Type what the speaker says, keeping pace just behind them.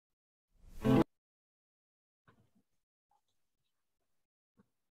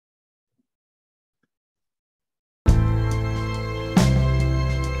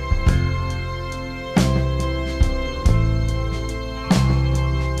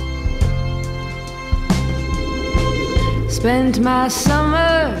Spent my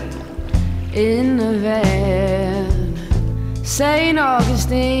summer in a van, St.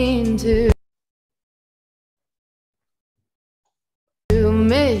 Augustine to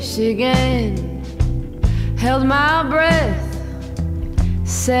Michigan. Held my breath,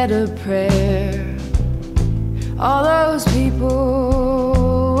 said a prayer. All those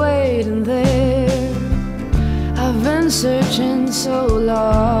people waiting there. I've been searching so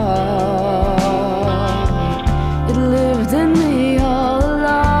long. It lived in me all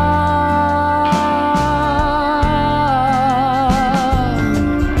along.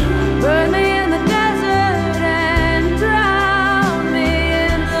 Burned me in the desert and drowned me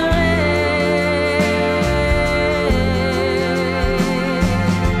in the rain.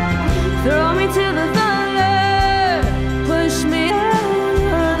 Throw me to the thunder, push me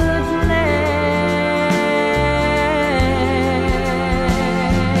over the plain.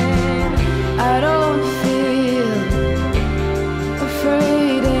 I don't feel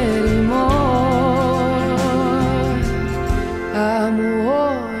afraid anymore. I'm a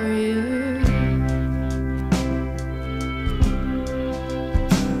warrior.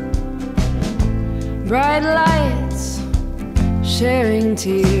 Bright lights, sharing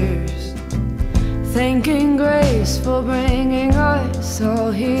tears, thanking grace for bringing us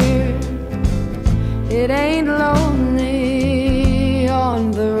all here. It ain't lonely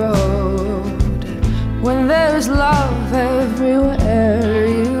on the road when there's love everywhere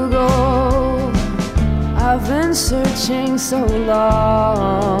you go. I've been searching so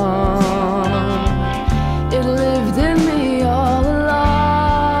long. It lived in me all along.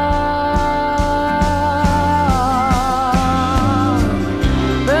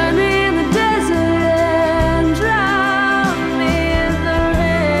 Burned me in the desert and drowned me in the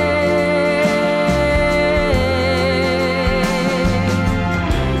rain.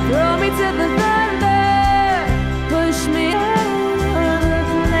 Throw me to the thunder, push me over the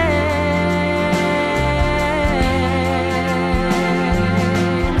plain.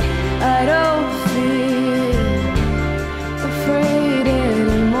 I don't feel afraid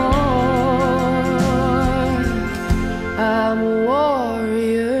anymore. I'm a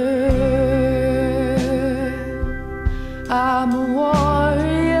warrior. I'm a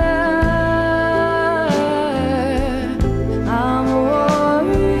warrior. I'm a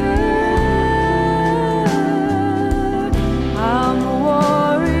warrior. I'm a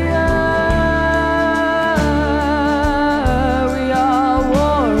warrior. We are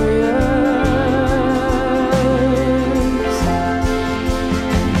warriors.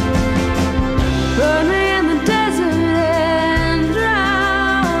 Burn me in the desert and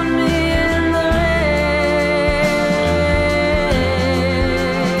drown me in the rain.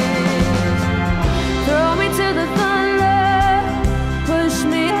 Throw me to the thunder, push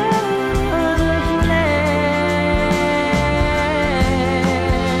me over the plain.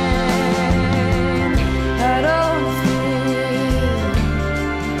 I don't feel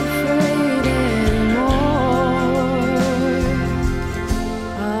afraid anymore.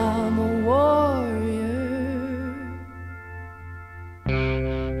 I'm a warrior.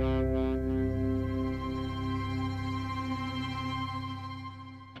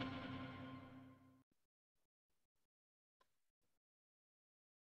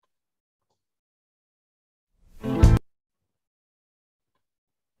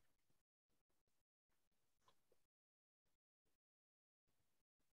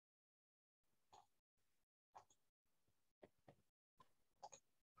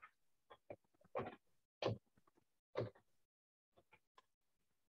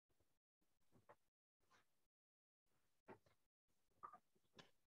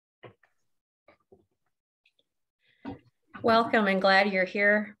 Welcome and glad you're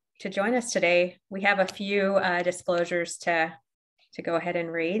here to join us today. We have a few disclosures to go ahead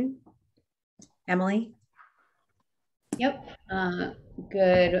and read. Emily? Yep.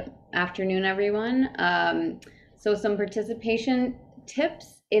 Good afternoon, everyone. So some participation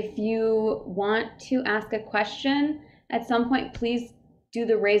tips. If you want to ask a question at some point, please do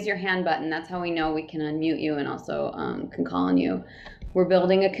the raise your hand button. That's how we know we can unmute you and also can call on you. We're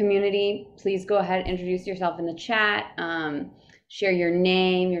building a community. Please go ahead and introduce yourself in the chat. Share your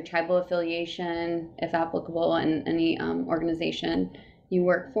name, your tribal affiliation, if applicable, and any organization you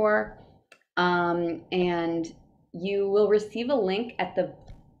work for. And you will receive a link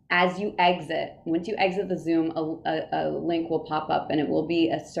as you exit. Once you exit the Zoom, a link will pop up, and it will be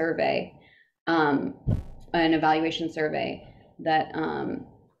a survey, an evaluation survey that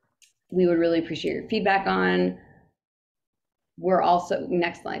we would really appreciate your feedback on. We're also,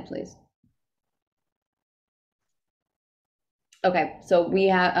 next slide, please. Okay, so we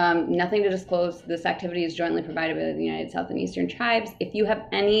have nothing to disclose. This activity is jointly provided by the United South and Eastern Tribes. If you have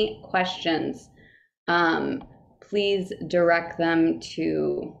any questions, please direct them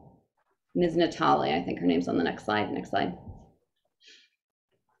to Ms. Natali. I think her name's on the next slide. Next slide.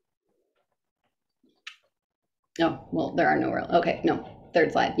 Oh, well, there are no real, okay, no,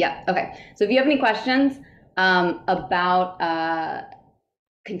 third slide. Yeah, okay. So if you have any questions about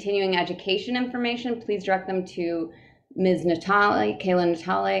continuing education information, please direct them to Ms. Natali, Kayla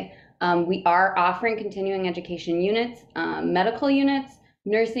Natali. We are offering continuing education units, medical units,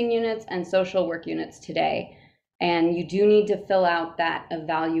 nursing units, and social work units today. And you do need to fill out that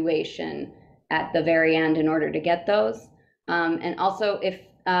evaluation at the very end in order to get those. And also, if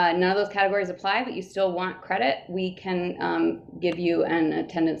none of those categories apply, but you still want credit, we can give you an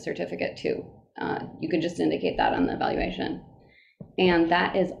attendance certificate too. You can just indicate that on the evaluation. And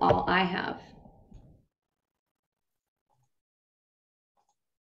that is all I have.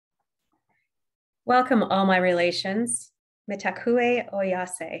 Welcome, all my relations. Mitakue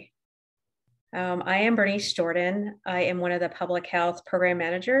Oyase. I am Bernice Jordan. I am one of the public health program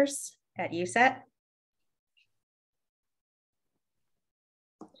managers at USET.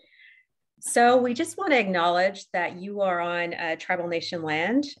 So we just want to acknowledge that you are on tribal nation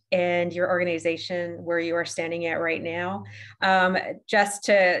land and your organization where you are standing at right now. Just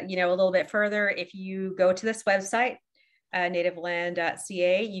to, a little bit further, if you go to this website,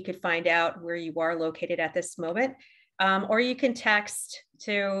 nativeland.ca, you could find out where you are located at this moment. Or you can text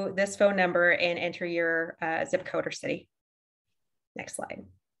to this phone number and enter your zip code or city. Next slide.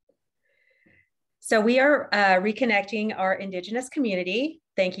 So we are reconnecting our Indigenous community.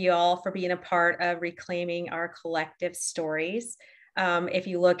 Thank you all for being a part of reclaiming our collective stories. If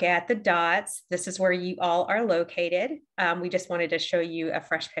you look at the dots, this is where you all are located. We just wanted to show you a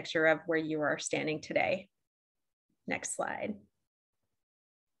fresh picture of where you are standing today. Next slide.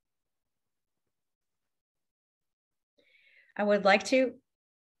 I would like to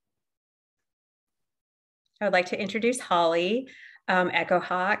introduce Holly Echo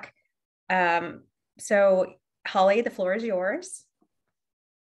Hawk. So Holly, the floor is yours.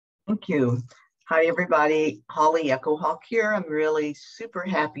 Thank you. Hi, everybody. Holly Echo Hawk here. I'm really super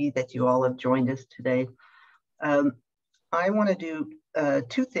happy that you all have joined us today. I want to do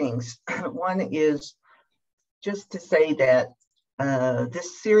two things. One is just to say that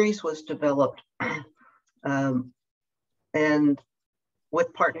this series was developed and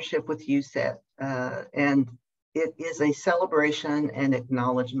with partnership with USET, and it is a celebration and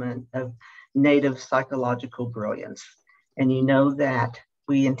acknowledgement of Native psychological brilliance. And you know that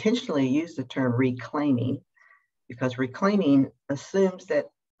we intentionally use the term reclaiming because reclaiming assumes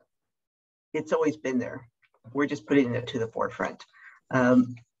that it's always been there. We're just putting it to the forefront.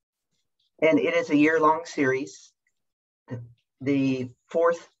 And it is a year-long series, the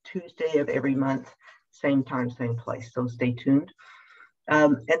fourth Tuesday of every month, same time, same place, so stay tuned.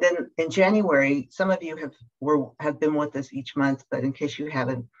 And then in January, some of you have been with us each month, but in case you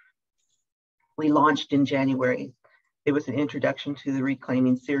haven't, we launched in January. It was an introduction to the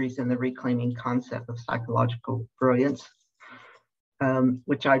Reclaiming series and the reclaiming concept of psychological brilliance,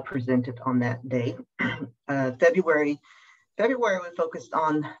 which I presented on that day. February, we focused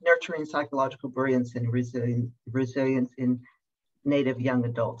on nurturing psychological brilliance and resilience in Native young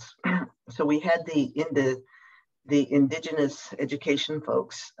adults. So we had the Indigenous education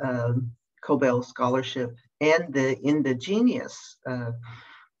folks, Cobell Scholarship, and the Indigenous,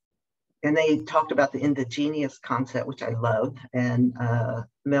 and they talked about the indigenous concept, which I love. And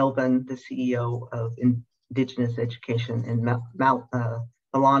Melvin, the CEO of Indigenous Education, and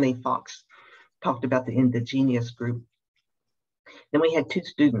Alani Fox talked about the indigenous group. Then we had two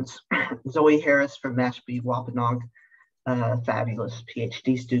students, Zoe Harris from Mashpee Wampanoag, fabulous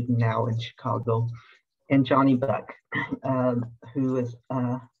PhD student now in Chicago, and Johnny Buck, who is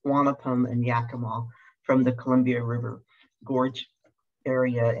Wanapum and Yakima from the Columbia River Gorge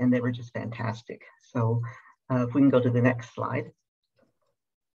area, and they were just fantastic. So if we can go to the next slide.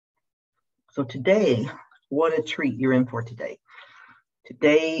 So today, what a treat you're in for today.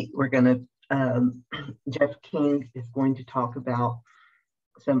 Today, we're going to, Jeff King is going to talk about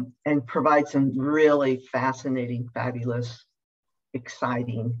some and provide some really fascinating, fabulous,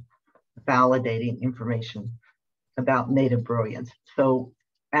 exciting, validating information about Native brilliance. So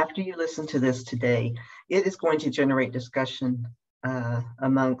after you listen to this today, it is going to generate discussion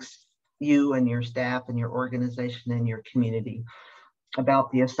amongst you and your staff and your organization and your community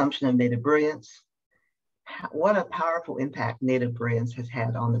about the assumption of Native brilliance, what a powerful impact Native brilliance has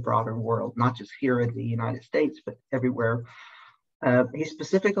had on the broader world, not just here in the United States, but everywhere. He's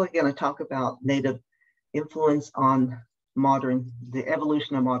specifically going to talk about Native influence on the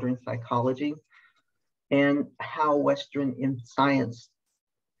evolution of modern psychology, and how Western in science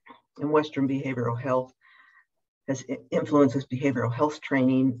and Western behavioral health influences behavioral health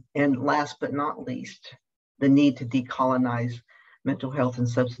training. And last but not least, the need to decolonize mental health and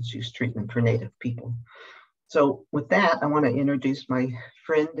substance use treatment for Native people. So with that, I want to introduce my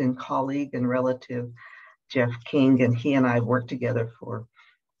friend and colleague and relative, Jeff King, and he and I have worked together for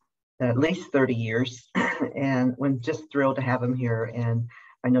at least 30 years, and I'm just thrilled to have him here, and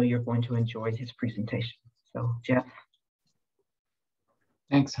I know you're going to enjoy his presentation. So, Jeff.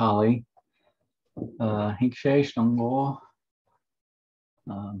 Thanks, Holly.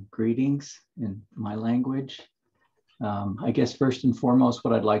 Greetings in my language. I guess first and foremost,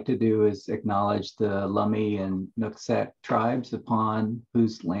 what I'd like to do is acknowledge the Lummi and Nooksack tribes upon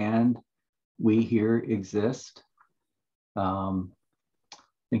whose land we here exist. I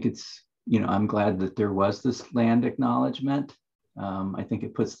think it's, I'm glad that there was this land acknowledgement. I think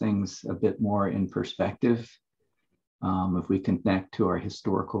it puts things a bit more in perspective if we connect to our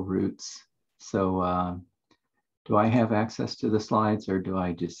historical roots. So do I have access to the slides, or do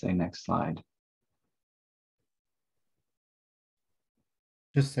I just say next slide?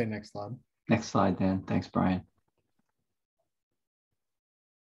 Just say next slide. Next slide then. Thanks, Brian.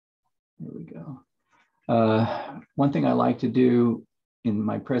 There we go. One thing I like to do in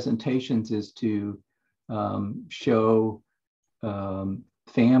my presentations is to show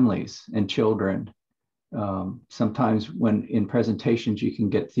families and children. Sometimes when in presentations you can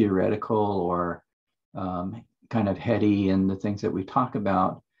get theoretical or kind of heady in the things that we talk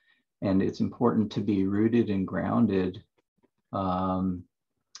about, and it's important to be rooted and grounded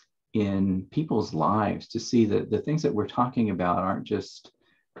in people's lives, to see that the things that we're talking about aren't just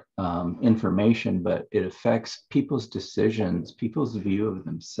information, but it affects people's decisions, people's view of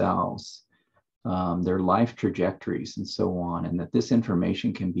themselves, their life trajectories, and so on, and that this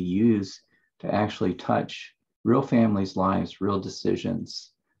information can be used to actually touch real families' lives, real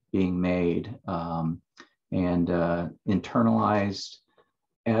decisions being made, and internalized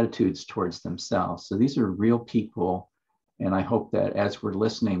attitudes towards themselves. So these are real people. And I hope that as we're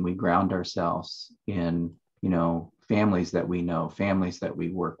listening, we ground ourselves in, families that we know, families that we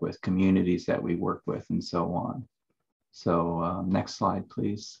work with, communities that we work with, and so on. So next slide,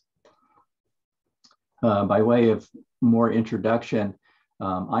 please. By way of more introduction,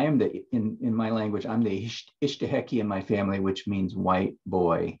 I am in my language, I'm the Ishtaheki in my family, which means white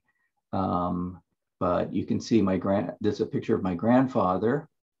boy. But you can see there's a picture of my grandfather.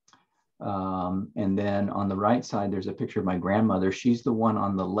 And then on the right side, there's a picture of my grandmother. She's the one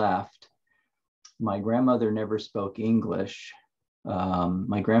on the left. My grandmother never spoke English.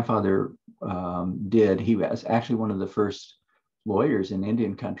 My grandfather did. He was actually one of the first lawyers in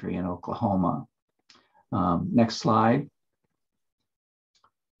Indian country in Oklahoma. Next slide.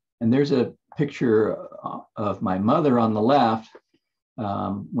 And there's a picture of my mother on the left.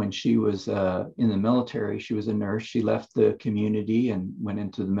 When she was in the military, she was a nurse. She left the community and went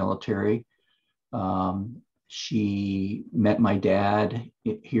into the military. She met my dad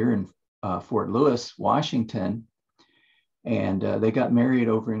here in Fort Lewis, Washington, and they got married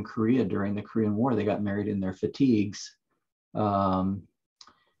over in Korea during the Korean War. They got married in their fatigues. But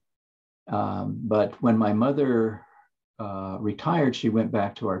when my mother retired, she went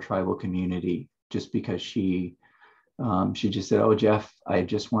back to our tribal community just because she just said, "Oh, Jeff, I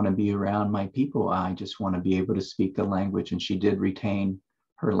just want to be around my people. I just want to be able to speak the language." And she did retain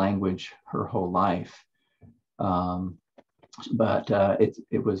her language her whole life. But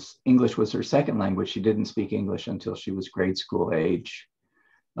English was her second language. She didn't speak English until she was grade school age.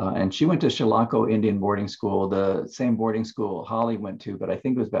 And she went to Chilocco Indian boarding school, the same boarding school Holly went to, but I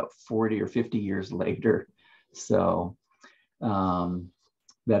think it was about 40 or 50 years later. So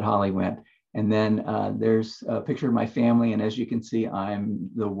that Holly went. And then there's a picture of my family. And as you can see, I'm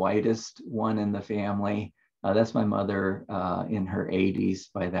the whitest one in the family. That's my mother in her 80s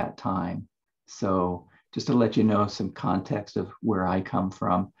by that time. So just to let you know some context of where I come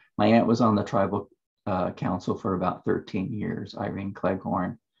from. My aunt was on the tribal council for about 13 years, Irene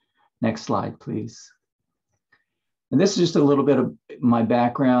Cleghorn. Next slide, please. And this is just a little bit of my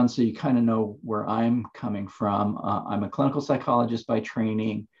background, so you kind of know where I'm coming from. I'm a clinical psychologist by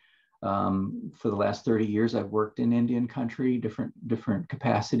training. For the last 30 years, I've worked in Indian country, different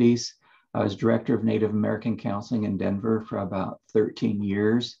capacities. I was director of Native American counseling in Denver for about 13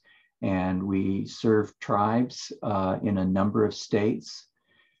 years. And we served tribes in a number of states.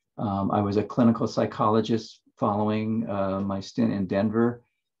 I was a clinical psychologist following my stint in Denver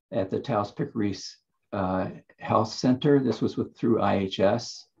at the Taos Pickeries Health Center. This was through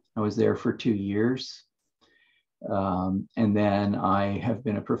IHS. I was there for 2 years. And then I have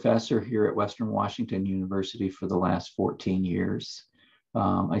been a professor here at Western Washington University for the last 14 years.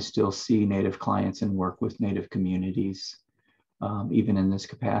 I still see Native clients and work with Native communities, even in this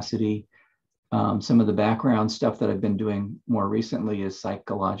capacity. Some of the background stuff that I've been doing more recently is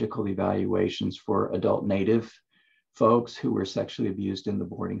psychological evaluations for adult Native folks who were sexually abused in the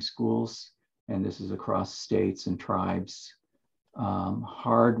boarding schools. And this is across states and tribes.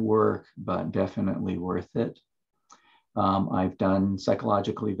 Hard work, but definitely worth it. I've done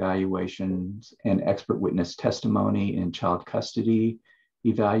psychological evaluations and expert witness testimony in child custody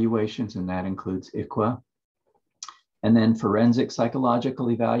evaluations, and that includes ICWA. And then forensic psychological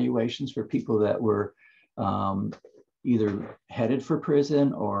evaluations for people that were either headed for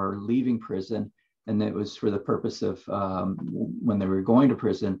prison or leaving prison. And it was for the purpose of when they were going to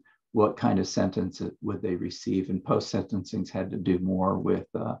prison, what kind of sentence would they receive? And post-sentencing had to do more with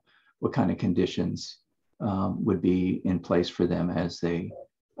what kind of conditions would be in place for them as they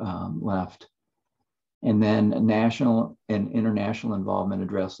left. And then national and international involvement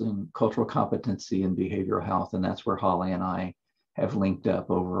addressing cultural competency and behavioral health. And that's where Holly and I have linked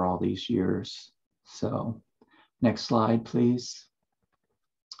up over all these years. So next slide, please.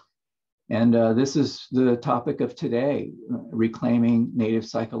 And this is the topic of today, reclaiming Native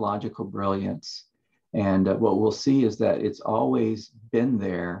psychological brilliance. And what we'll see is that it's always been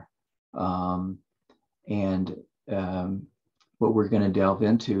there. What we're going to delve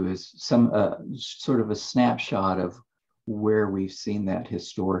into is some sort of a snapshot of where we've seen that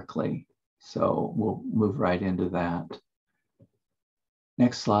historically. So we'll move right into that.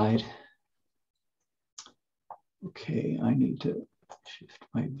 Next slide. Okay, I need to shift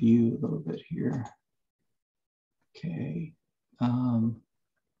my view a little bit here. Okay.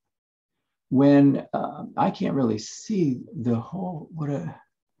 When I can't really see the whole, let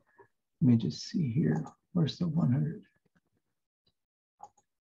me just see here. Where's the 100?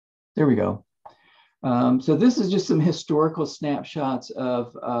 There we go. So this is just some historical snapshots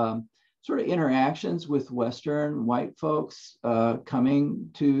of sort of interactions with Western white folks coming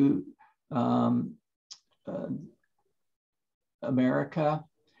to America.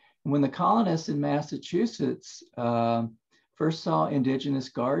 And when the colonists in Massachusetts first saw indigenous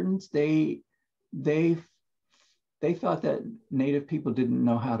gardens, they thought that Native people didn't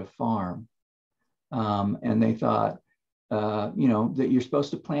know how to farm. And they thought, that you're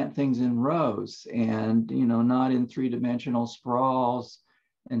supposed to plant things in rows and, not in three-dimensional sprawls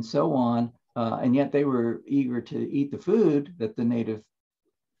and so on. And yet they were eager to eat the food that the Native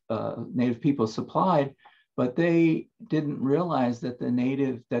people supplied, but they didn't realize that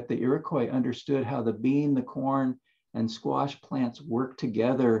the Iroquois understood how the bean, the corn, and squash plants work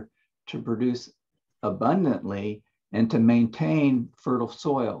together to produce abundantly and to maintain fertile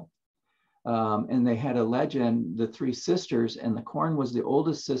soil. And they had a legend, the three sisters, and the corn was the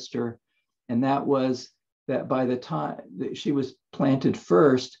oldest sister. And that was that by the time that she was planted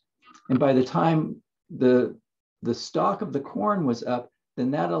first, and by the time the stalk of the corn was up,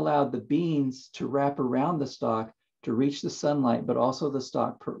 then that allowed the beans to wrap around the stalk to reach the sunlight, but also the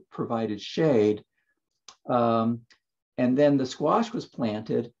stalk provided shade. And then the squash was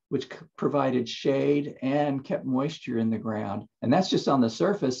planted, which provided shade and kept moisture in the ground. And that's just on the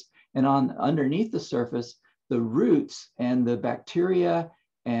surface. And underneath the surface, the roots and the bacteria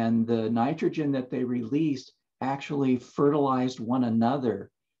and the nitrogen that they released actually fertilized one another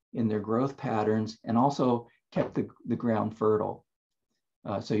in their growth patterns and also kept the ground fertile.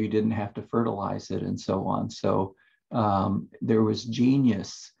 So you didn't have to fertilize it and so on. So there was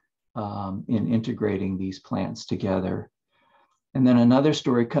genius in integrating these plants together. And then another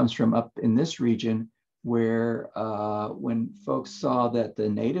story comes from up in this region where when folks saw that the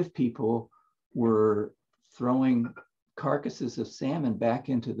Native people were throwing carcasses of salmon back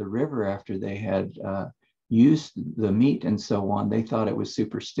into the river after they had used the meat and so on, they thought it was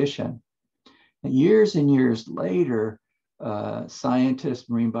superstition. And years later, scientists,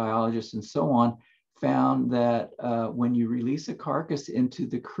 marine biologists, and so on found that when you release a carcass into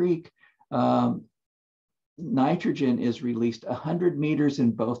the creek, nitrogen is released 100 meters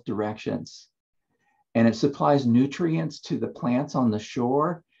in both directions. And it supplies nutrients to the plants on the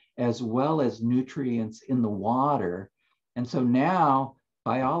shore, as well as nutrients in the water. And so now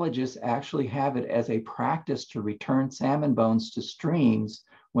biologists actually have it as a practice to return salmon bones to streams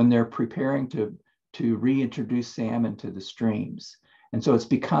when they're preparing to reintroduce salmon to the streams. And so it's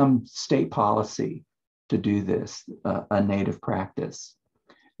become state policy to do this, a Native practice.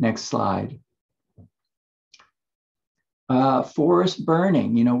 Next slide. Forest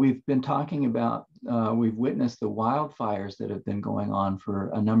burning, we've been talking about, we've witnessed the wildfires that have been going on for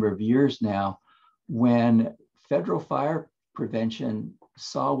a number of years now. When federal fire prevention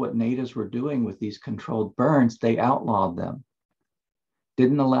saw what natives were doing with these controlled burns, they outlawed them.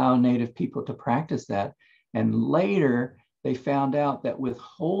 Didn't allow Native people to practice that. And later, they found out that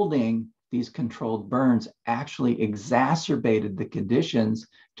withholding these controlled burns actually exacerbated the conditions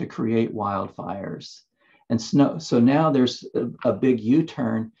to create wildfires. And so now there's a big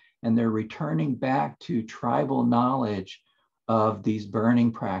U-turn, and they're returning back to tribal knowledge of these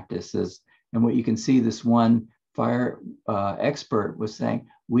burning practices. And what you can see, this one fire expert was saying,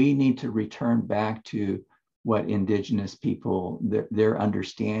 we need to return back to what indigenous people, their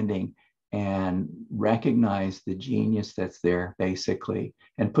understanding, and recognize the genius that's there, basically,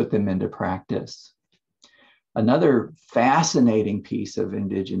 and put them into practice. Another fascinating piece of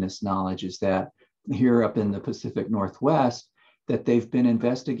indigenous knowledge is that here up in the Pacific Northwest, that they've been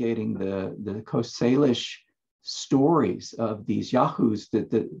investigating the Coast Salish stories of these yahoos,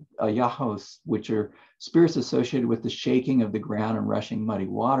 yahos, which are spirits associated with the shaking of the ground and rushing muddy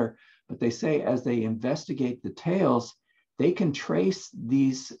water. But they say as they investigate the tales, they can trace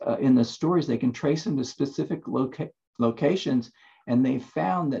these, in the stories, they can trace them to specific locations. And they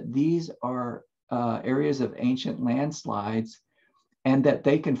found that these are areas of ancient landslides, and that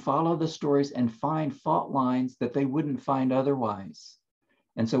they can follow the stories and find fault lines that they wouldn't find otherwise.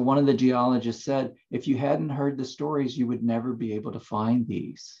 And so one of the geologists said, if you hadn't heard the stories, you would never be able to find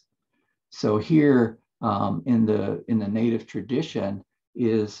these. So here in the native tradition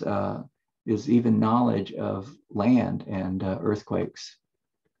is even knowledge of land and earthquakes.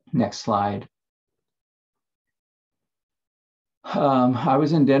 Next slide. I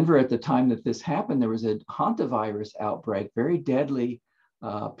was in Denver at the time that this happened. There was a hantavirus outbreak, very deadly.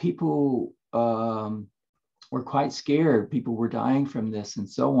 People were quite scared. People were dying from this and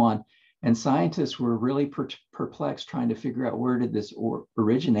so on. And scientists were really perplexed trying to figure out where did this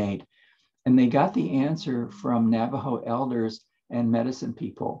originate. And they got the answer from Navajo elders and medicine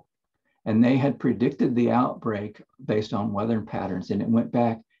people. And they had predicted the outbreak based on weather patterns. And it went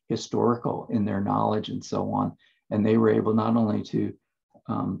back historical in their knowledge and so on. And they were able not only to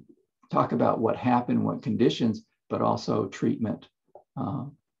talk about what happened, what conditions, but also treatment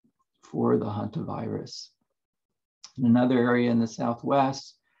for the hantavirus. In another area in the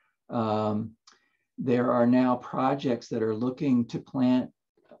Southwest, there are now projects that are looking to plant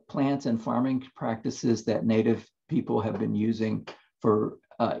plants and farming practices that Native people have been using for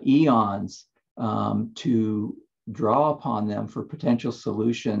eons to draw upon them for potential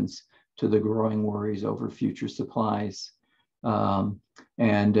solutions to the growing worries over future supplies. Greg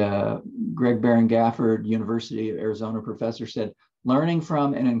Barron Gafford, University of Arizona professor, said, learning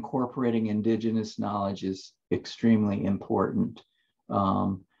from and incorporating indigenous knowledge is extremely important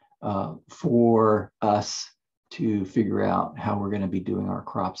for us to figure out how we're going to be doing our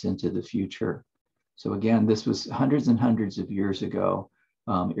crops into the future. So again, this was hundreds and hundreds of years ago,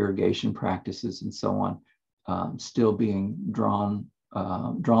 irrigation practices and so on, still being drawn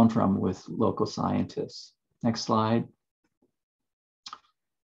from with local scientists. Next slide.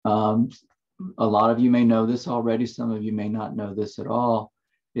 A lot of you may know this already, some of you may not know this at all,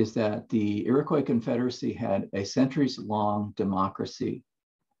 is that the Iroquois Confederacy had a centuries-long democracy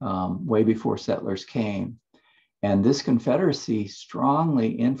way before settlers came. And this confederacy strongly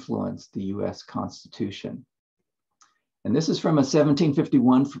influenced the US Constitution. And this is from a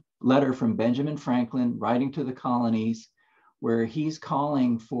 1751 letter from Benjamin Franklin writing to the colonies, where he's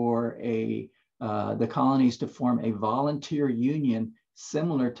calling for the colonies to form a volunteer union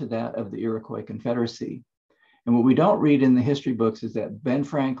similar to that of the Iroquois Confederacy. And what we don't read in the history books is that Ben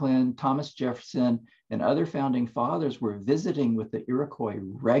Franklin, Thomas Jefferson, and other founding fathers were visiting with the Iroquois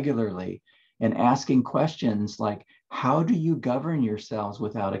regularly and asking questions like, how do you govern yourselves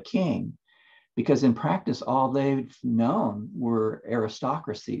without a king? Because in practice, all they've known were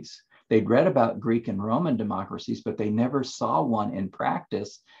aristocracies. They'd read about Greek and Roman democracies, but they never saw one in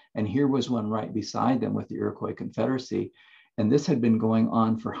practice. And here was one right beside them with the Iroquois Confederacy. And this had been going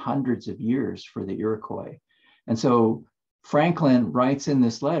on for hundreds of years for the Iroquois. And so Franklin writes in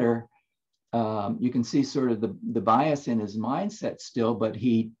this letter, you can see sort of the bias in his mindset still, but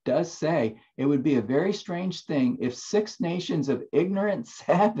he does say it would be a very strange thing if 6 nations of ignorant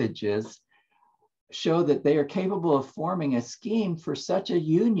savages show that they are capable of forming a scheme for such a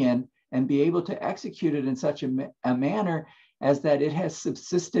union and be able to execute it in such a manner as that it has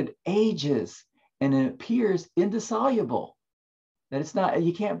subsisted ages and it appears indissoluble, that it's not,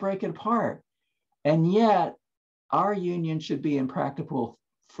 you can't break it apart. And yet our union should be impracticable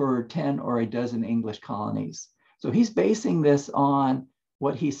for 10 or a dozen English colonies. So he's basing this on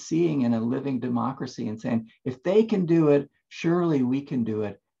what he's seeing in a living democracy and saying, if they can do it, surely we can do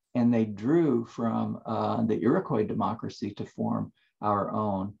it. and they drew from the Iroquois democracy to form our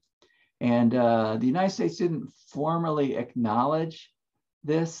own. And the United States didn't formally acknowledge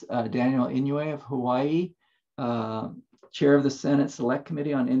this. Daniel Inouye of Hawaii, chair of the Senate Select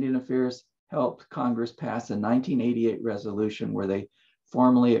Committee on Indian Affairs, helped Congress pass a 1988 resolution where they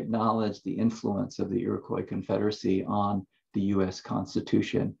formally acknowledged the influence of the Iroquois Confederacy on the US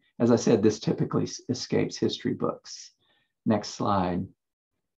Constitution. As I said, this typically escapes history books. Next slide.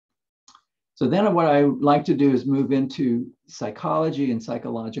 So then what I like to do is move into psychology and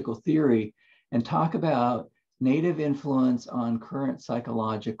psychological theory and talk about Native influence on current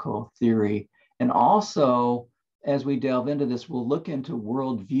psychological theory. And also, as we delve into this, we'll look into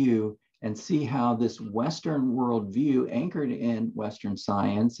worldview and see how this Western worldview anchored in Western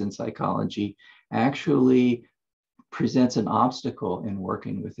science and psychology actually presents an obstacle in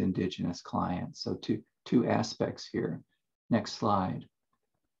working with Indigenous clients. So two aspects here. Next slide.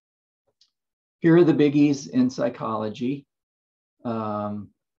 Here are the biggies in psychology.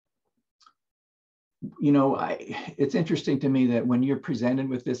 It's interesting to me that when you're presented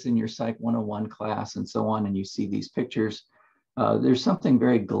with this in your Psych 101 class and so on, and you see these pictures, there's something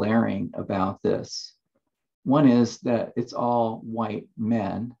very glaring about this. One is that it's all white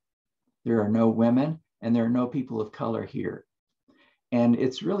men. There are no women, and there are no people of color here. And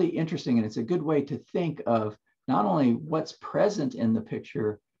it's really interesting, and it's a good way to think of not only what's present in the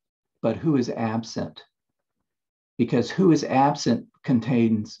picture, but who is absent. Because who is absent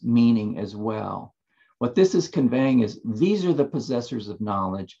contains meaning as well. What this is conveying is these are the possessors of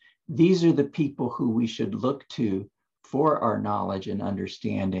knowledge. These are the people who we should look to for our knowledge and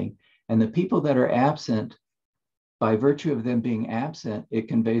understanding. And the people that are absent, by virtue of them being absent, it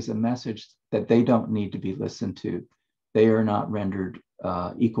conveys a message that they don't need to be listened to. They are not rendered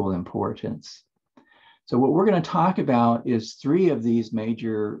equal importance. So what we're going to talk about is three of these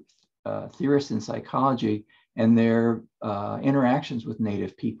major theorists in psychology and their interactions with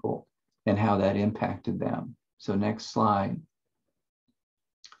Native people and how that impacted them. So next slide.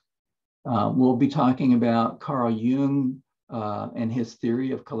 We'll be talking about Carl Jung and his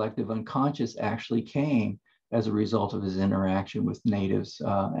theory of collective unconscious actually came as a result of his interaction with natives,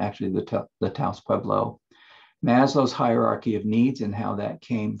 actually the Taos Pueblo. Maslow's hierarchy of needs and how that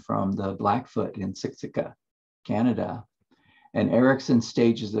came from the Blackfoot in Siksika, Canada. And Erickson's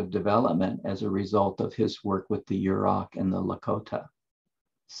stages of development as a result of his work with the Yurok and the Lakota.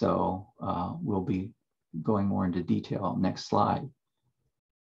 So we'll be going more into detail. Next slide.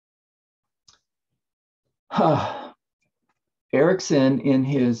 Erickson in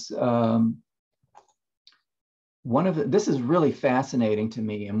his, this is really fascinating to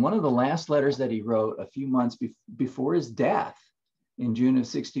me. And one of the last letters that he wrote a few months before his death in June of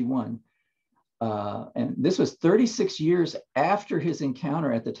 '61, and this was 36 years after his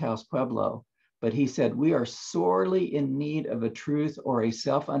encounter at the Taos Pueblo, but he said, "We are sorely in need of a truth or a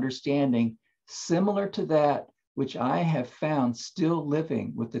self-understanding similar to that which I have found still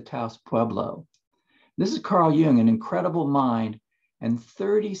living with the Taos Pueblo." This is Carl Jung, an incredible mind, and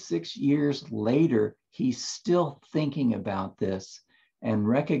 36 years later, he's still thinking about this and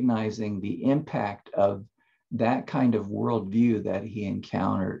recognizing the impact of that kind of worldview that he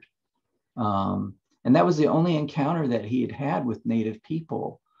encountered. And that was the only encounter that he had had with Native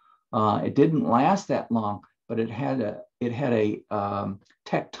people. It didn't last that long, but it had a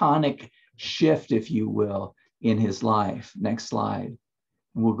tectonic shift, if you will, in his life. Next slide.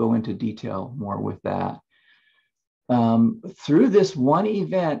 And we'll go into detail more with that. Through this one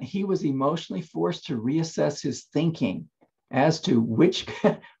event, he was emotionally forced to reassess his thinking as to which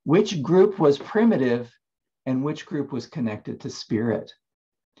group was primitive and which group was connected to spirit.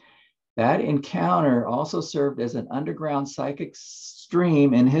 That encounter also served as an underground psychic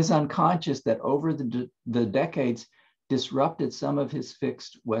stream in his unconscious that over the decades disrupted some of his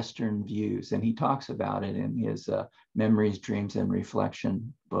fixed Western views. And he talks about it in his Memories, Dreams, and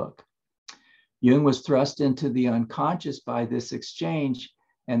Reflection book. Jung was thrust into the unconscious by this exchange,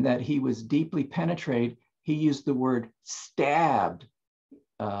 and that he was deeply penetrated. He used the word stabbed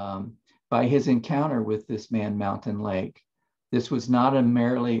by his encounter with this man, Mountain Lake. This was not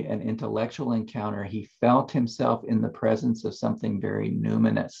merely an intellectual encounter. He felt himself in the presence of something very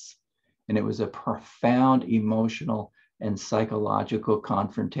numinous, and it was a profound emotional and psychological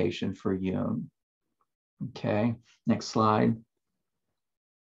confrontation for Jung. Okay, next slide.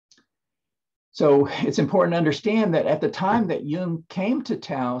 So it's important to understand that at the time that Jung came to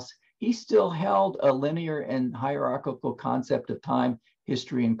Taos, he still held a linear and hierarchical concept of time,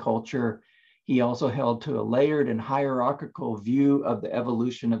 history, and culture. He also held to a layered and hierarchical view of the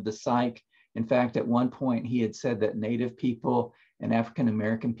evolution of the psyche. In fact, at one point, he had said that Native people and African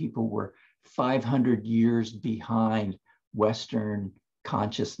American people were 500 years behind Western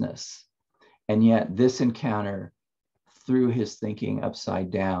consciousness. And yet this encounter threw his thinking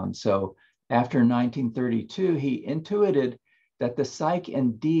upside down. So after 1932, he intuited that the psyche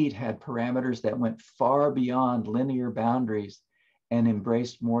indeed had parameters that went far beyond linear boundaries and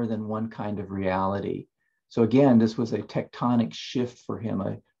embraced more than one kind of reality. So again, this was a tectonic shift for him,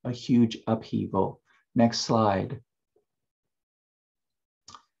 a huge upheaval. Next slide.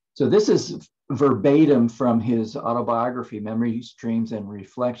 So this is verbatim from his autobiography, Memories, Dreams, and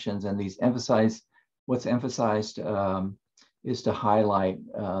Reflections. And what's emphasized is to highlight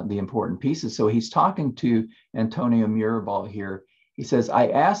the important pieces. So he's talking to Antonio Mirabal here. He says, I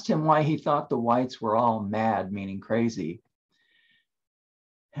asked him why he thought the whites were all mad, meaning crazy.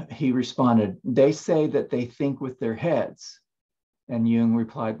 He responded, they say that they think with their heads. And Jung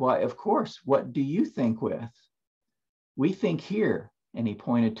replied, why, of course, what do you think with? We think here. And he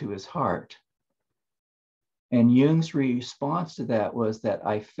pointed to his heart. And Jung's response to that was that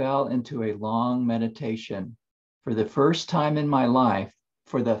I fell into a long meditation. For the first time in my life,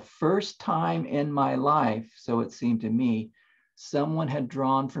 so it seemed to me, someone had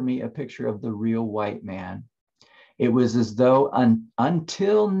drawn for me a picture of the real white man. It was as though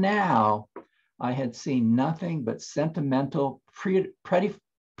until now, I had seen nothing but sentimental,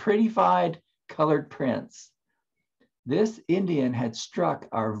 prettified colored prints. This Indian had struck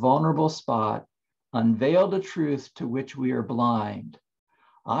our vulnerable spot, unveiled a truth to which we are blind.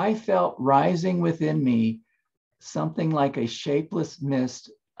 I felt rising within me something like a shapeless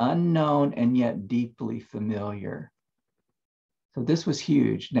mist, unknown and yet deeply familiar. So this was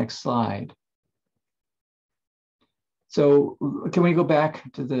huge. Next slide. So can we go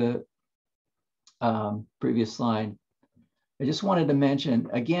back to the previous slide? I just wanted to mention,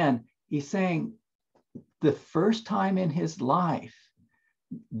 again, he's saying the first time in his life,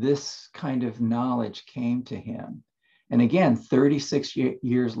 this kind of knowledge came to him. And again, 36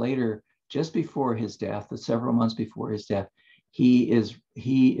 years later, just before his death, several months before his death, he is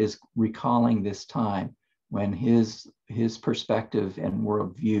recalling this time when his perspective and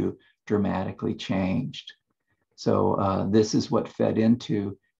worldview dramatically changed. So this is what fed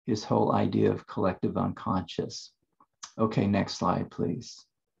into his whole idea of collective unconscious. Okay, next slide, please.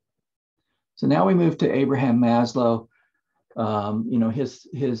 So now we move to Abraham Maslow.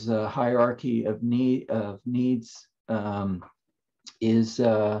 His hierarchy of needs is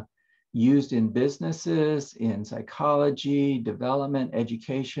used in businesses, in psychology, development,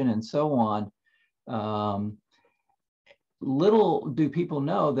 education, and so on. Little do people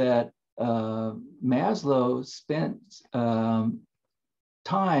know that Maslow spent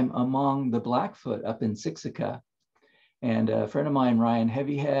time among the Blackfoot up in Siksika. And a friend of mine, Ryan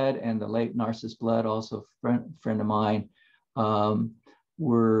Heavyhead, and the late Narcissus Blood, also friend of mine,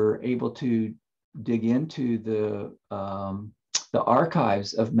 were able to dig into the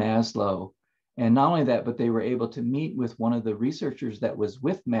archives of Maslow. And not only that, but they were able to meet with one of the researchers that was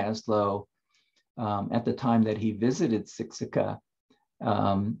with Maslow at the time that he visited Siksika.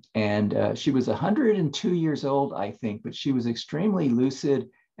 She was 102 years old, I think, but she was extremely lucid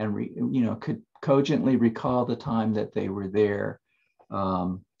and could cogently recall the time that they were there.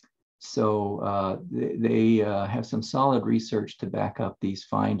 They have some solid research to back up these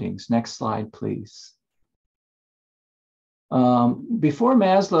findings. Next slide, please. Before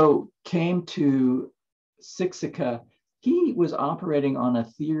Maslow came to Siksika, he was operating on a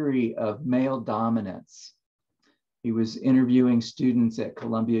theory of male dominance. He was interviewing students at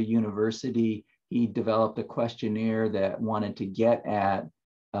Columbia University. He developed a questionnaire that wanted to get at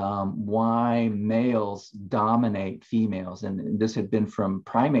why males dominate females. And this had been from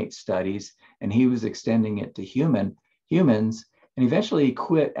primate studies, and he was extending it to humans. And eventually he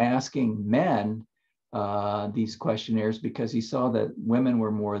quit asking men these questionnaires because he saw that women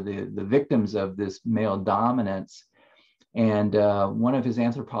were more the victims of this male dominance. And one of his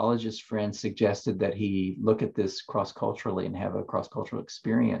anthropologist friends suggested that he look at this cross-culturally and have a cross-cultural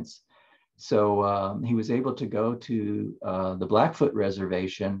experience. So he was able to go to the Blackfoot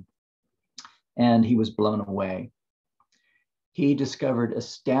Reservation, and he was blown away. He discovered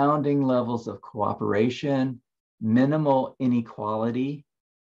astounding levels of cooperation, minimal inequality,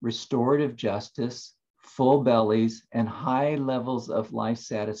 restorative justice, full bellies, and high levels of life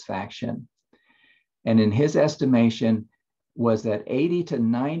satisfaction. And in his estimation, was that 80 to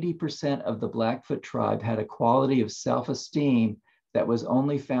 90% of the Blackfoot tribe had a quality of self-esteem that was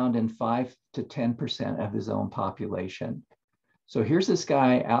only found in 5 to 10% of his own population. So here's this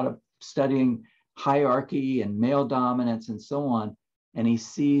guy out of studying hierarchy and male dominance and so on, and he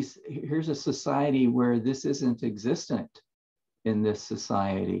sees, here's a society where this isn't existent. in this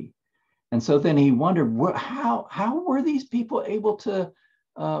society. And so then he wondered, how were these people able to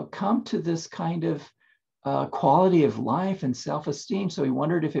come to this kind of quality of life and self-esteem? So he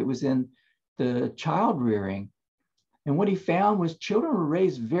wondered if it was in the child rearing. And what he found was children were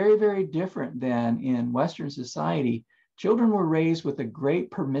raised very, very different than in Western society. Children were raised with a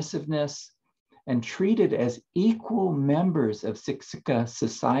great permissiveness and treated as equal members of Siksika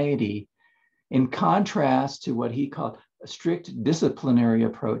society, in contrast to what he called a strict disciplinary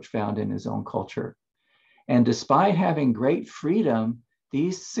approach found in his own culture. And despite having great freedom,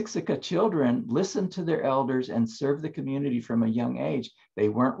 these Siksika children listened to their elders and served the community from a young age. They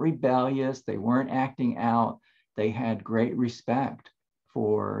weren't rebellious, they weren't acting out. They had great respect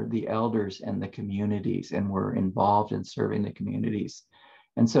for the elders and the communities and were involved in serving the communities.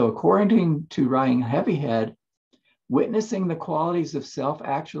 And so according to Ryan Heavyhead, witnessing the qualities of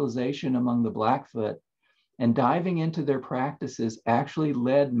self-actualization among the Blackfoot and diving into their practices actually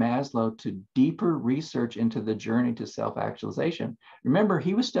led Maslow to deeper research into the journey to self-actualization. Remember,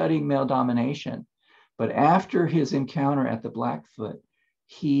 he was studying male domination, but after his encounter at the Blackfoot,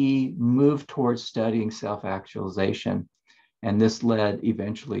 he moved towards studying self-actualization. And this led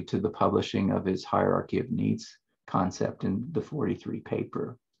eventually to the publishing of his hierarchy of needs concept in the 1943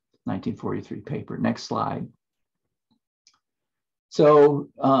 paper. Next slide. So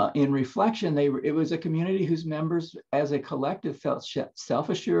in reflection, it was a community whose members as a collective felt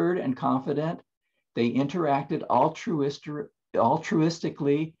self-assured and confident. They interacted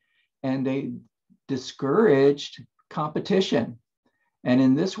altruistically, and they discouraged competition. And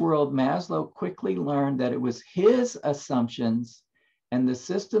in this world, Maslow quickly learned that it was his assumptions and the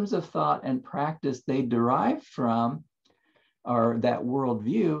systems of thought and practice they derived from, or that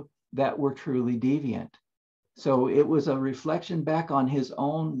worldview, that were truly deviant. So it was a reflection back on his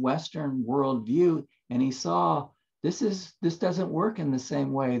own Western worldview, and he saw this doesn't work in the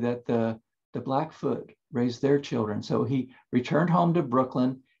same way that the Blackfoot raised their children. So he returned home to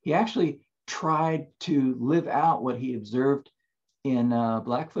Brooklyn. He actually tried to live out what he observed in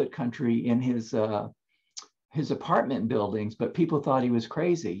Blackfoot country in his apartment buildings, but people thought he was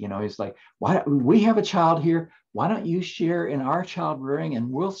crazy. You know, he's like, why we have a child here? Why don't you share in our child rearing, and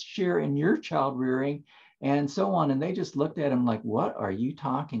we'll share in your child rearing, and so on. And they just looked at him like, what are you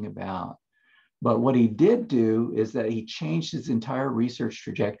talking about? But what he did do is that he changed his entire research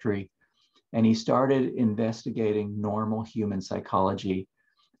trajectory, and he started investigating normal human psychology.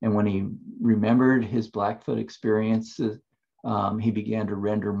 And when he remembered his Blackfoot experiences, he began to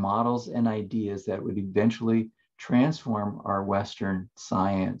render models and ideas that would eventually transform our Western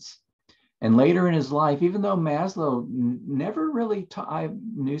science. And later in his life, even though Maslow never really, I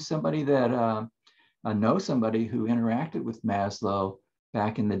knew somebody that, I know somebody who interacted with Maslow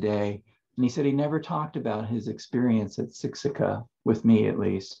back in the day, and he said he never talked about his experience at Siksika, with me at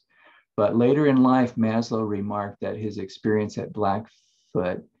least. But later in life, Maslow remarked that his experience at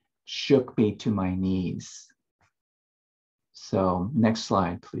Blackfoot shook me to my knees. So next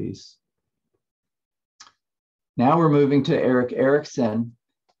slide, please. Now we're moving to Erik Erikson,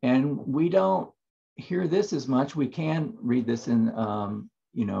 and we don't hear this as much. We can read this in,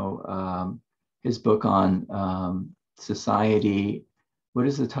 his book on society. What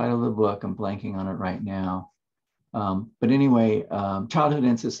is the title of the book? I'm blanking on it right now. But anyway, Childhood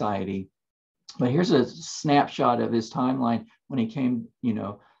and Society. But here's a snapshot of his timeline when he came,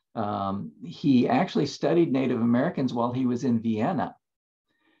 he actually studied Native Americans while he was in Vienna.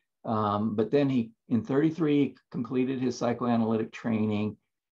 But then he, in 1933, completed his psychoanalytic training.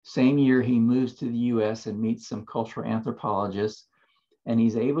 Same year, he moves to the US and meets some cultural anthropologists. And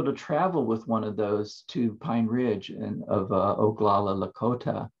he's able to travel with one of those to Pine Ridge of Oglala,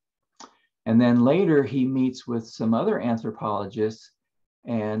 Lakota. And then later, he meets with some other anthropologists.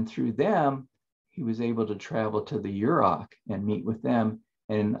 And through them, he was able to travel to the Yurok and meet with them.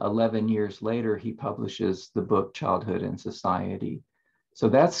 And 11 years later, he publishes the book Childhood and Society. So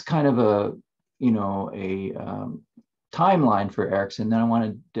that's kind of a timeline for Erikson. Then I want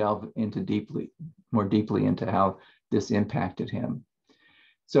to delve into more deeply into how this impacted him.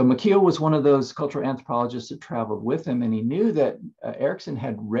 So McKeel was one of those cultural anthropologists that traveled with him, and he knew that Erikson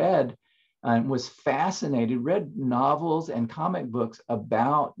had read and was fascinated, read novels and comic books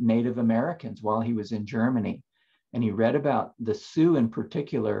about Native Americans while he was in Germany. And he read about the Sioux in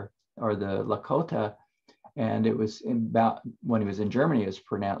particular, or the Lakota, and it was about, when he was in Germany, it was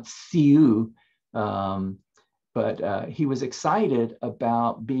pronounced Sioux. But he was excited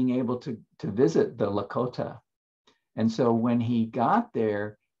about being able to visit the Lakota. And so when he got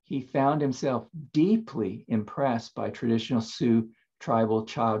there, he found himself deeply impressed by traditional Sioux tribal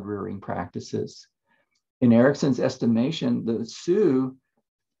child rearing practices. In Erickson's estimation, the Sioux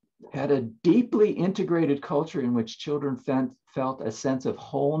had a deeply integrated culture in which children felt a sense of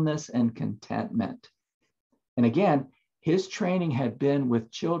wholeness and contentment. And again, his training had been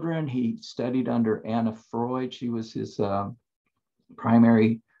with children. He studied under Anna Freud. She was his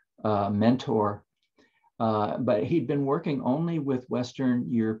primary mentor. But he'd been working only with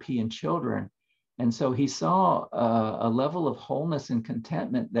Western European children. And so he saw a level of wholeness and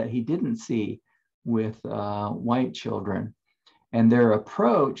contentment that he didn't see with white children. And their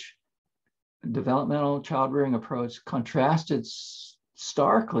approach, developmental child rearing approach, contrasted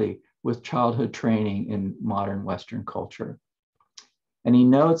starkly with childhood training in modern Western culture. And he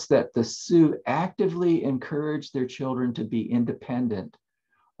notes that the Sioux actively encouraged their children to be independent.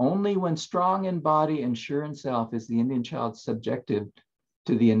 Only when strong in body and sure in self is the Indian child subjected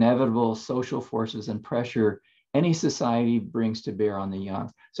to the inevitable social forces and pressure any society brings to bear on the young.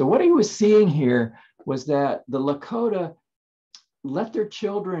 So what he was seeing here was that the Lakota let their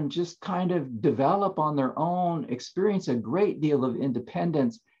children just kind of develop on their own, experience a great deal of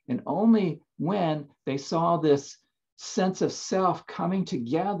independence, and only when they saw this sense of self coming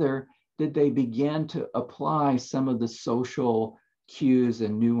together did they begin to apply some of the social cues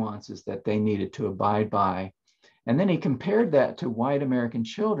and nuances that they needed to abide by. And then he compared that to white American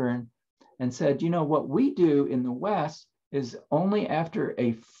children and said, you know, what we do in the West is only after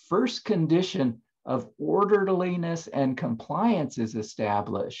a first condition of orderliness and compliance is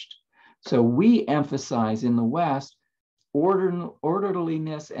established. So we emphasize in the West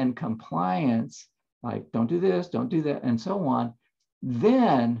orderliness and compliance, like don't do this, don't do that, and so on.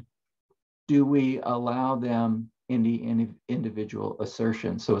 Then do we allow them in individual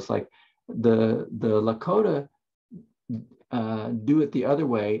assertion. So it's like the Lakota do it the other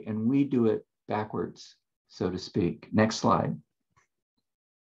way, and we do it backwards, so to speak. Next slide.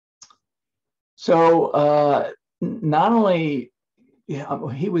 So not only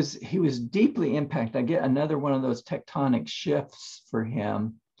he was deeply impacted. I get another one of those tectonic shifts for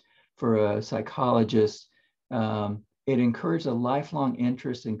him, for a psychologist. It encouraged a lifelong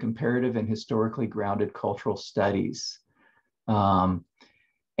interest in comparative and historically grounded cultural studies. And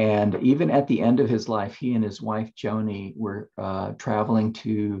even at the end of his life, he and his wife, Joni, were traveling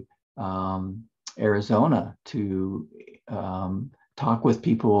to Arizona to talk with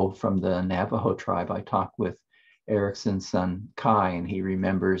people from the Navajo tribe. I talked with Erickson's son, Kai, and he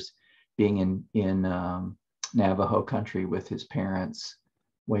remembers being in Navajo country with his parents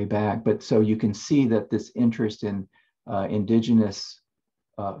way back. But so you can see that this interest in indigenous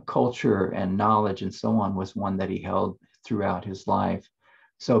culture and knowledge and so on was one that he held throughout his life.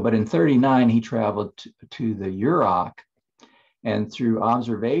 So, but in 39, he traveled to the Yurok, and through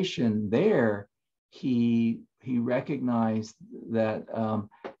observation there, he recognized that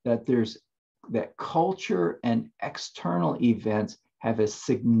that culture and external events have a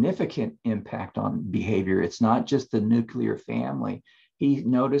significant impact on behavior. It's not just the nuclear family. He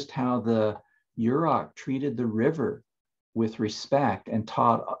noticed how the Yurok treated the river with respect and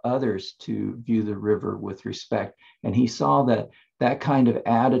taught others to view the river with respect. And he saw that that kind of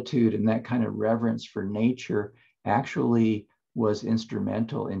attitude and that kind of reverence for nature actually was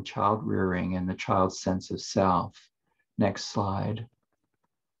instrumental in child rearing and the child's sense of self. Next slide.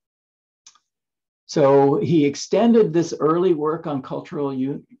 So he extended this early work on cultural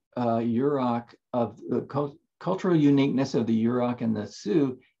Yurok of the cultural uniqueness of the Yurok and the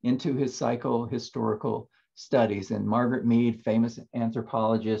Sioux into his psychohistorical studies. And Margaret Mead, famous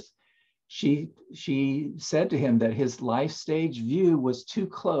anthropologist, she said to him that his life stage view was too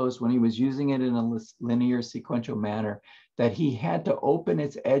close when he was using it in a linear sequential manner, that he had to open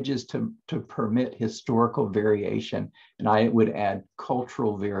its edges to permit historical variation. And I would add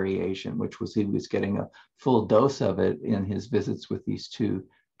cultural variation, which was he was getting a full dose of it in his visits with these two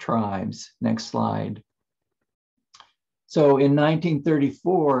tribes. Next slide. So in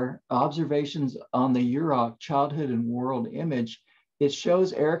 1934, observations on the Yurok childhood and world image, it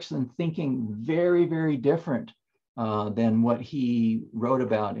shows Erickson thinking very, very different than what he wrote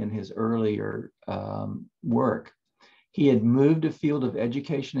about in his earlier work. He had moved a field of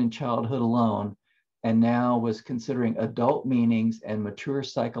education in childhood alone and now was considering adult meanings and mature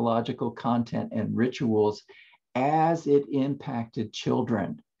psychological content and rituals as it impacted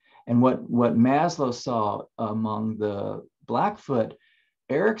children. And what Maslow saw among the Blackfoot,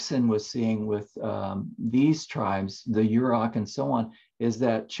 Erickson was seeing with these tribes, the Yurok and so on, is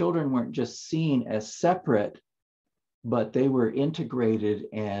that children weren't just seen as separate, but they were integrated,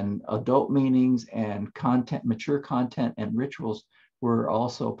 and adult meanings and content, mature content and rituals were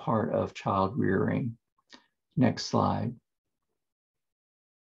also part of child rearing. Next slide.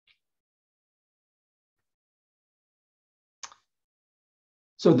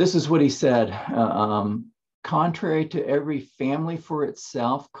 So this is what he said. Contrary to every family for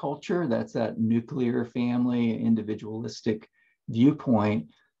itself culture, that's that nuclear family, individualistic viewpoint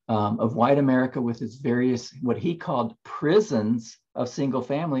of white America with its various, what he called prisons of single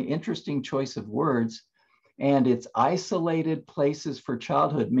family, interesting choice of words, and its isolated places for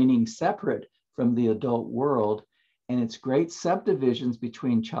childhood, meaning separate from the adult world, and its great subdivisions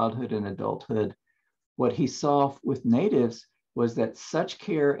between childhood and adulthood. What he saw with natives was that such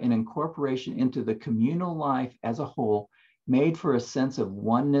care and incorporation into the communal life as a whole made for a sense of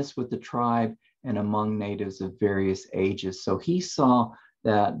oneness with the tribe and among natives of various ages. So he saw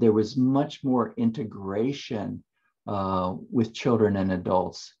that there was much more integration with children and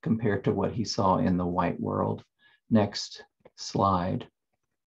adults compared to what he saw in the white world. Next slide.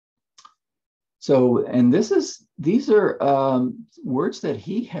 So, and these are words that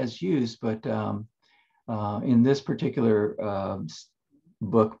he has used, but in this particular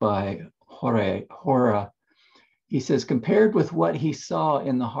book by Hora, he says, compared with what he saw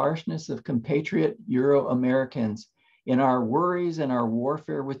in the harshness of compatriot Euro-Americans, in our worries and our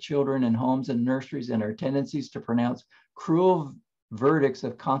warfare with children in homes and nurseries, and our tendencies to pronounce cruel verdicts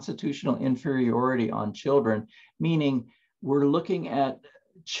of constitutional inferiority on children, meaning we're looking at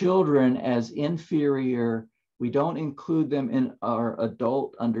children as inferior. We don't include them in our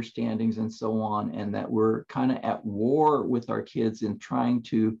adult understandings and so on, and that we're kind of at war with our kids in trying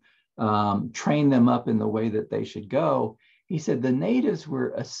to train them up in the way that they should go. He said the natives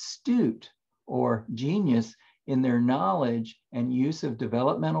were astute or genius in their knowledge and use of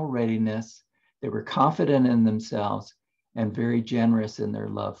developmental readiness. They were confident in themselves and very generous in their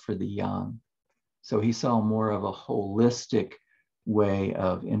love for the young. So he saw more of a holistic way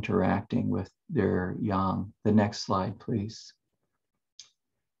of interacting with their young. The next slide, please.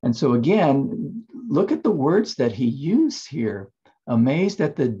 And so again, look at the words that he used here. Amazed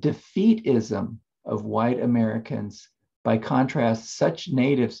at the defeatism of white Americans. By contrast, such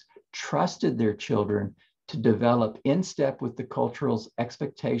natives trusted their children to develop in step with the cultural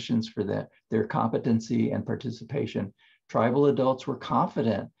expectations for their competency and participation. Tribal adults were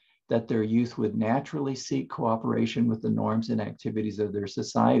confident that their youth would naturally seek cooperation with the norms and activities of their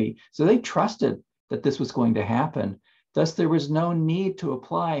society. So they trusted that this was going to happen. Thus, there was no need to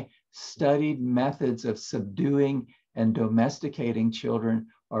apply studied methods of subduing and domesticating children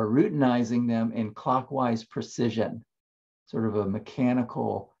or routinizing them in clockwise precision, sort of a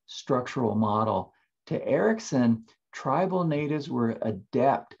mechanical structural model. To Erickson, tribal natives were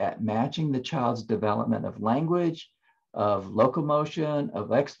adept at matching the child's development of language, of locomotion,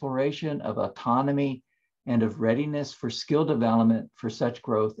 of exploration, of autonomy, and of readiness for skill development for such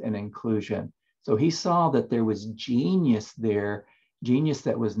growth and inclusion. So he saw that there was genius there, genius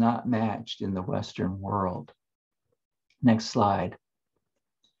that was not matched in the Western world. Next slide.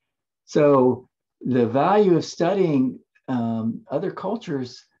 So the value of studying other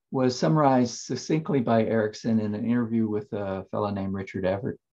cultures was summarized succinctly by Erickson in an interview with a fellow named Richard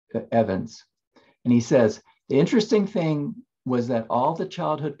Evans. And he says, the interesting thing was that all the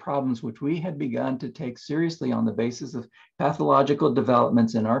childhood problems which we had begun to take seriously on the basis of pathological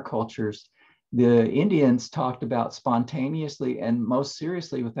developments in our cultures, the Indians talked about spontaneously and most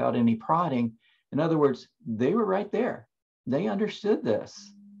seriously without any prodding. In other words, they were right there. They understood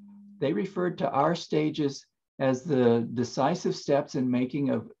this. They referred to our stages as the decisive steps in making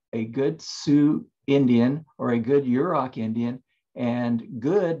of a good Sioux Indian or a good Yurok Indian, and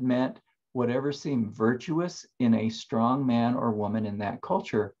good meant whatever seemed virtuous in a strong man or woman in that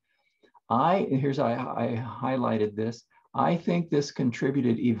culture. I highlighted this. I think this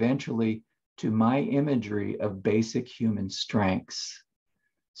contributed eventually to my imagery of basic human strengths.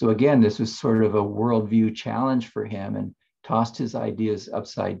 So again, this was sort of a worldview challenge for him and tossed his ideas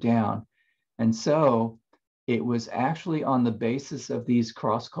upside down. And so it was actually on the basis of these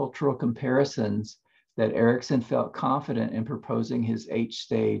cross-cultural comparisons that Erickson felt confident in proposing his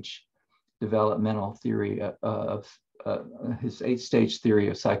H-stage developmental theory of his 8-stage theory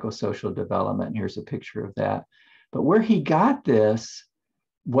of psychosocial development. Here's a picture of that. But where he got this,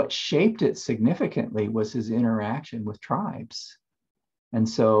 what shaped it significantly was his interaction with tribes. And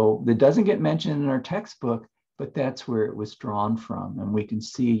so that doesn't get mentioned in our textbook, but that's where it was drawn from. And we can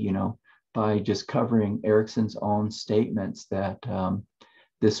see, you know, by just covering Erickson's own statements that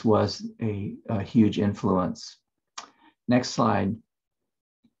this was a huge influence. Next slide.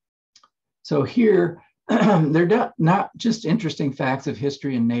 So here, they're not just interesting facts of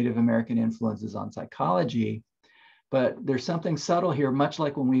history and Native American influences on psychology, but there's something subtle here, much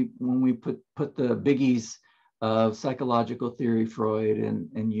like when we put the biggies of psychological theory, Freud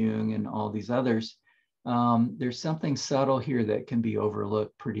and Jung and all these others. there's something subtle here that can be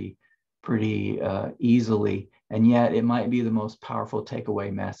overlooked pretty easily, and yet it might be the most powerful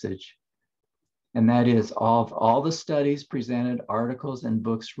takeaway message. And that is all the studies presented, articles and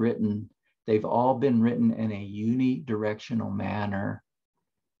books written, they've all been written in a unidirectional manner,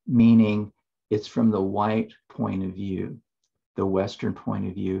 meaning it's from the white point of view, the Western point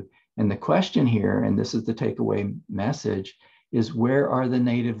of view. And the question here, and this is the takeaway message, is where are the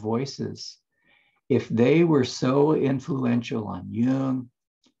Native voices? If they were so influential on Jung,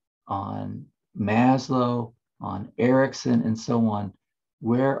 on Maslow, on Erickson, and so on,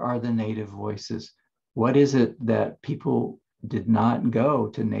 where are the Native voices? What is it that people did not go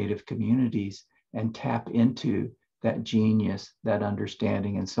to Native communities and tap into that genius, that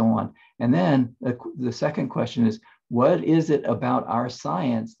understanding, and so on? And then the second question is, what is it about our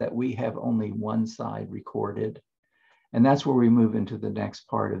science that we have only one side recorded? And that's where we move into the next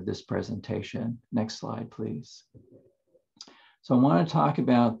part of this presentation. Next slide, please. So I want to talk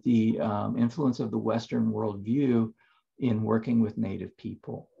about the influence of the Western worldview in working with Native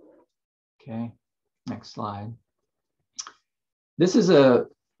people. Okay, next slide. This is a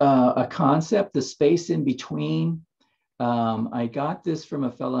concept, the space in between. I got this from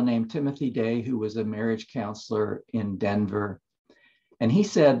a fellow named Timothy Day, who was a marriage counselor in Denver. And he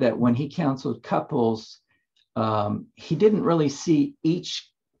said that when he counseled couples, he didn't really see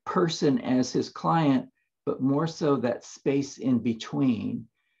each person as his client, but more so that space in between,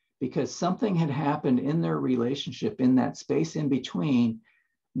 because something had happened in their relationship in that space in between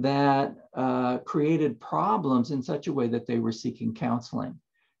that created problems in such a way that they were seeking counseling.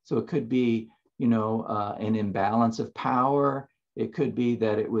 So it could be, you know, an imbalance of power. It could be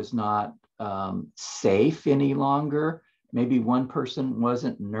that it was not safe any longer. Maybe one person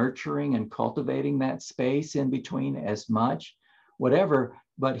wasn't nurturing and cultivating that space in between as much, whatever.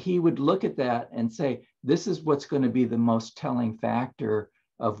 But he would look at that and say, this is what's going to be the most telling factor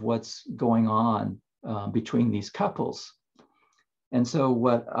of what's going on between these couples. And so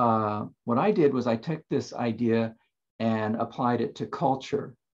what I did was I took this idea and applied it to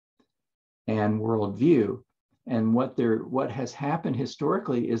culture and worldview. And what has happened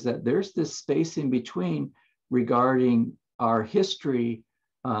historically is that there's this space in between regarding our history,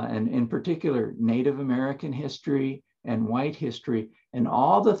 and in particular, Native American history and white history, and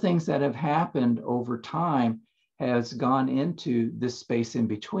all the things that have happened over time has gone into this space in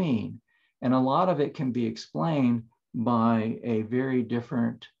between. And a lot of it can be explained by a very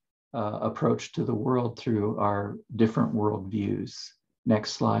different approach to the world through our different worldviews.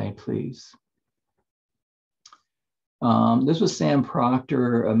 Next slide, please. This was Sam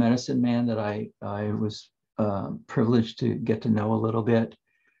Proctor, a medicine man that I was privileged to get to know a little bit.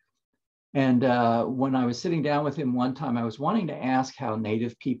 And when I was sitting down with him one time, I was wanting to ask how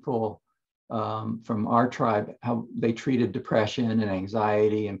Native people from our tribe, how they treated depression and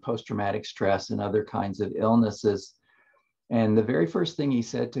anxiety and post-traumatic stress and other kinds of illnesses. And the very first thing he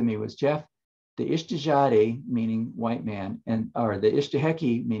said to me was, Jeff, the Ishtijati, meaning white man, or the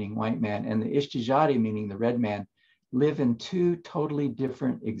Ishtaheki, meaning white man, and the Ishtijati, meaning the red man, live in two totally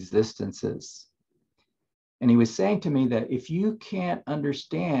different existences. And he was saying to me that if you can't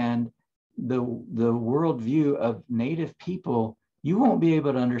understand the worldview of Native people, you won't be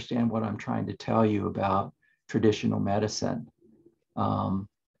able to understand what I'm trying to tell you about traditional medicine.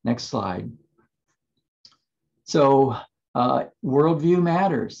 Next slide. So worldview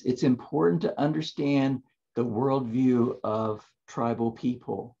matters. It's important to understand the worldview of tribal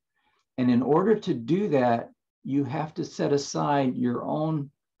people. And in order to do that, you have to set aside your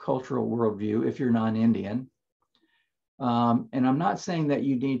own cultural worldview if you're non-Indian. And I'm not saying that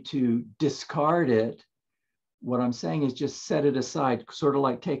you need to discard it. What I'm saying is just set it aside, sort of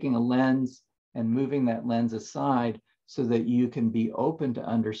like taking a lens and moving that lens aside so that you can be open to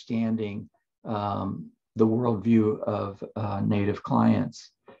understanding the worldview of Native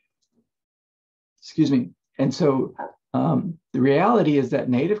clients. Excuse me. And so the reality is that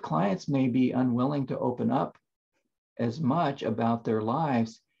Native clients may be unwilling to open up as much about their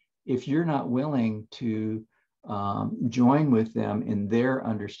lives if you're not willing to join with them in their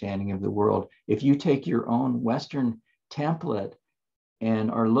understanding of the world. If you take your own Western template and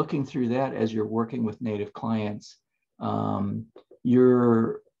are looking through that as you're working with Native clients,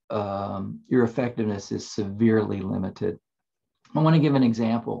 your effectiveness is severely limited. I want to give an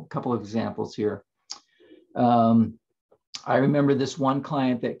example, a couple of examples here. I remember this one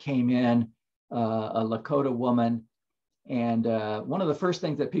client that came in, a Lakota woman, and one of the first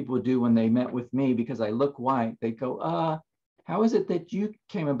things that people would do when they met with me, because I look white, they go, how is it that you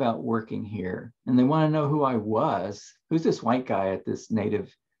came about working here? And they want to know who I was. Who's this white guy at this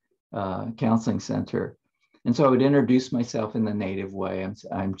Native counseling center. And so I would introduce myself in the native way.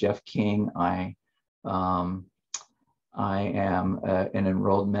 I'm Jeff King. I am an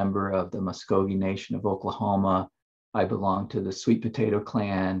enrolled member of the Muskogee Nation of Oklahoma. I belong to the Sweet Potato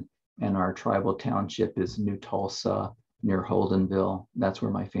Clan, and our tribal township is New Tulsa near Holdenville. That's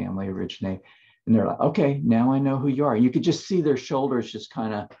where my family originated. And they're like, okay, now I know who you are. You could just see their shoulders just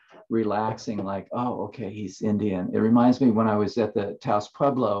kind of relaxing, like, oh, okay, he's Indian. It reminds me when I was at the Taos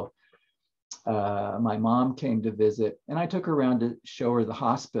Pueblo, my mom came to visit, and I took her around to show her the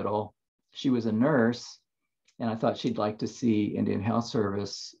hospital. She was a nurse, and I thought she'd like to see Indian Health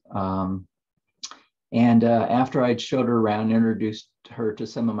Service. After I'd showed her around and introduced her to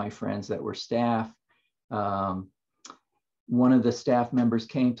some of my friends that were staff, one of the staff members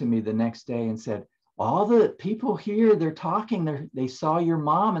came to me the next day and said, all the people here, they're talking, they saw your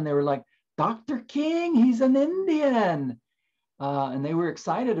mom, and they were like, Dr. King, he's an Indian. And they were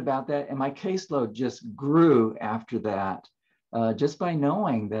excited about that. And my caseload just grew after that, just by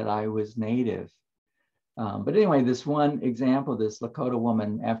knowing that I was Native. But anyway, this one example, this Lakota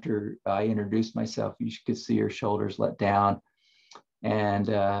woman, after I introduced myself, you could see her shoulders let down.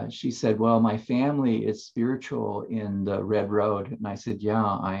 And she said, well, my family is spiritual in the Red Road. And I said, yeah,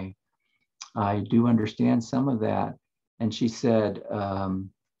 I do understand some of that. And she said,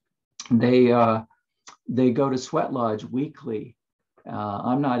 they go to Sweat Lodge weekly.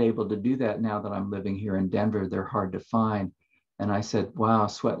 I'm not able to do that now that I'm living here in Denver. They're hard to find. And I said, wow,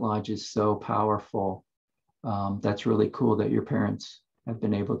 Sweat Lodge is so powerful. That's really cool that your parents have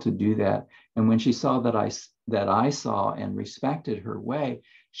been able to do that. And when she saw that I saw and respected her way,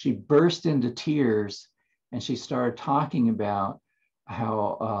 she burst into tears, and she started talking about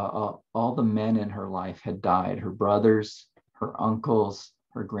how all the men in her life had died, her brothers, her uncles,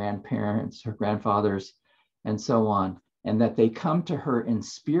 her grandparents, her grandfathers, and so on, and that they come to her in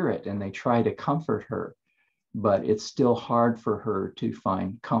spirit and they try to comfort her, but it's still hard for her to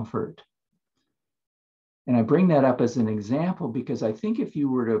find comfort. And I bring that up as an example because I think if you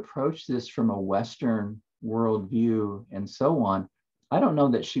were to approach this from a Western worldview and so on, I don't know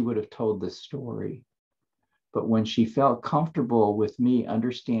that she would have told this story. But when she felt comfortable with me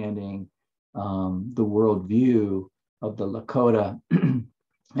understanding the worldview of the Lakota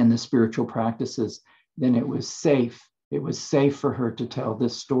and the spiritual practices, then it was safe. It was safe for her to tell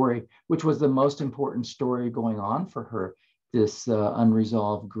this story, which was the most important story going on for her, this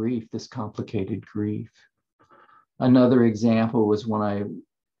unresolved grief, this complicated grief. Another example was when I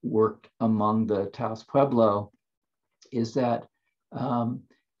worked among the Taos Pueblo, is that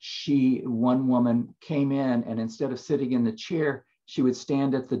one woman came in, and instead of sitting in the chair, she would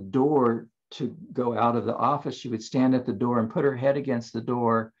stand at the door to go out of the office. She would stand at the door and put her head against the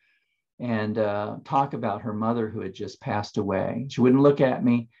door and talk about her mother who had just passed away. She wouldn't look at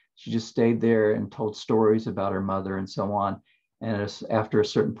me. She just stayed there and told stories about her mother and so on. And after a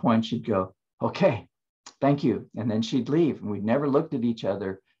certain point, she'd go, okay, thank you. And then she'd leave, and we'd never looked at each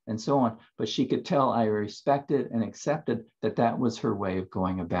other and so on. But she could tell I respected and accepted that that was her way of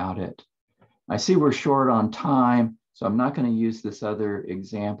going about it. I see we're short on time, so I'm not going to use this other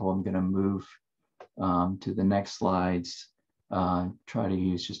example. I'm going to move to the next slides. Try to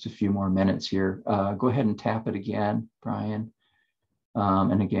use just a few more minutes here. Go ahead and tap it again, Brian.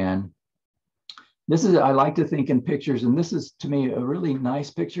 And again, this is, I like to think in pictures, and this is to me a really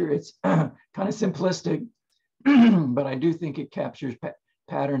nice picture. It's kind of simplistic, but I do think it captures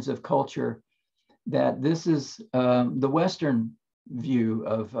patterns of culture. That this is the Western view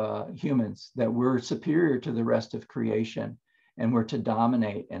of humans, that we're superior to the rest of creation, and we're to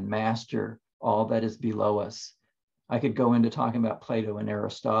dominate and master all that is below us. I could go into talking about Plato and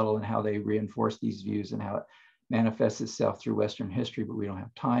Aristotle and how they reinforce these views and how it manifests itself through Western history, but we don't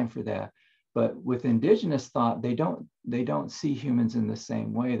have time for that. But with indigenous thought, they don't see humans in the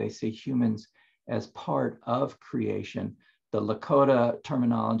same way. They see humans as part of creation. The Lakota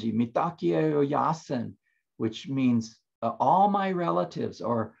terminology, mitakie o yasin, which means all my relatives,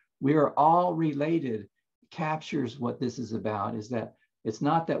 or we are all related, captures what this is about, is that it's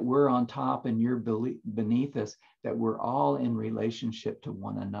not that we're on top and you're beneath us, that we're all in relationship to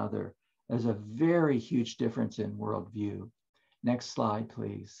one another. There's a very huge difference in worldview. Next slide,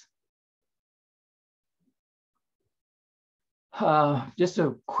 please. Just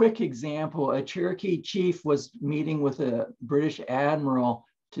a quick example, a Cherokee chief was meeting with a British admiral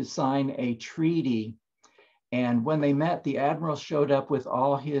to sign a treaty. And when they met, the admiral showed up with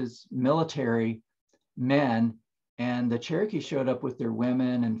all his military men, and the Cherokee showed up with their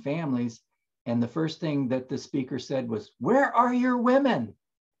women and families. And the first thing that the speaker said was, "Where are your women?"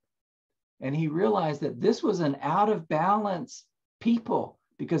 And he realized that this was an out of balance people,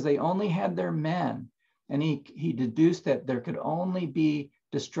 because they only had their men. And he deduced that there could only be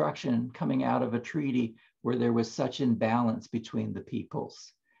destruction coming out of a treaty where there was such imbalance between the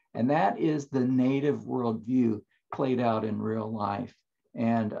peoples. And that is the native worldview played out in real life.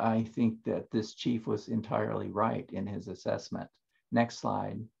 And I think that this chief was entirely right in his assessment. Next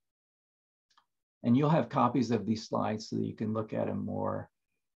slide. And you'll have copies of these slides so that you can look at them more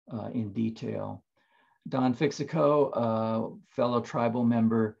in detail. Don Fixico, fellow tribal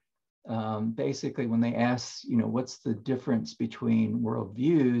member, basically when they asked, what's the difference between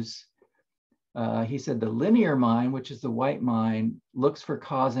worldviews, he said the linear mind, which is the white mind, looks for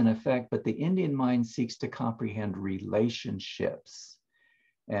cause and effect, but the Indian mind seeks to comprehend relationships.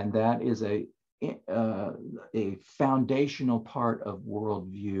 And that is a foundational part of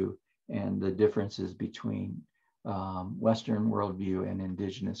worldview and the differences between Western worldview and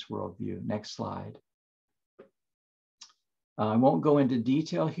indigenous worldview. Next slide. I won't go into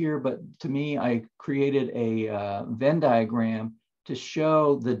detail here, but to me, I created a Venn diagram to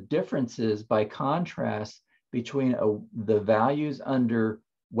show the differences by contrast between the values under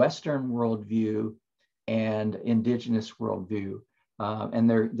Western worldview and indigenous worldview. And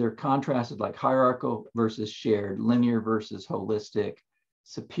they're contrasted like hierarchical versus shared, linear versus holistic,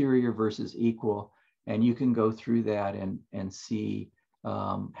 superior versus equal. And you can go through that and see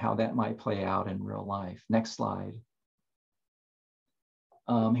how that might play out in real life. Next slide.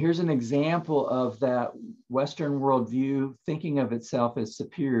 Here's an example of that Western worldview thinking of itself as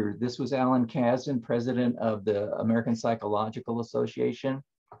superior. This was Alan Kasdan, president of the American Psychological Association.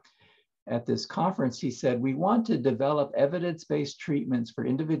 At this conference, he said, we want to develop evidence-based treatments for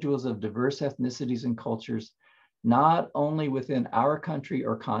individuals of diverse ethnicities and cultures, not only within our country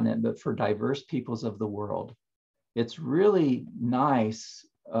or continent, but for diverse peoples of the world. It's really nice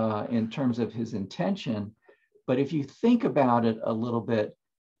in terms of his intention, but if you think about it a little bit,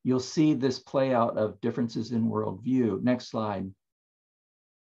 you'll see this play out of differences in worldview. Next slide.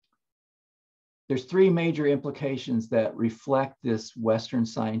 There's three major implications that reflect this Western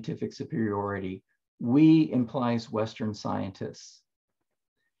scientific superiority. We implies Western scientists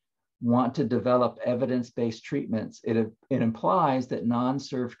want to develop evidence-based treatments. It implies that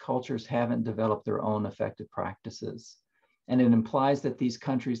non-served cultures haven't developed their own effective practices. And it implies that these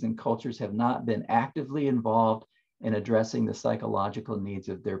countries and cultures have not been actively involved in addressing the psychological needs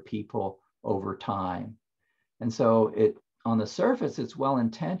of their people over time. And so on the surface, it's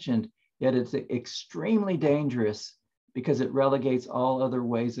well-intentioned, yet it's extremely dangerous because it relegates all other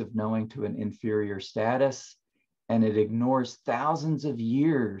ways of knowing to an inferior status, and it ignores thousands of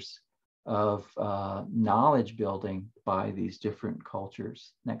years of knowledge building by these different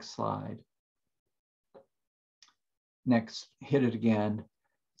cultures. Next slide. Next, hit it again.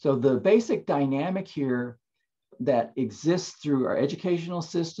 So the basic dynamic here that exists through our educational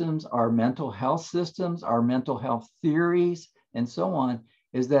systems, our mental health systems, our mental health theories, and so on,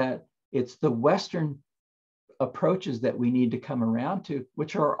 is that it's the Western approaches that we need to come around to,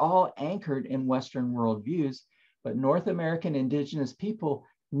 which are all anchored in Western worldviews, but North American indigenous people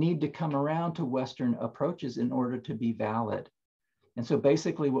need to come around to Western approaches in order to be valid. And so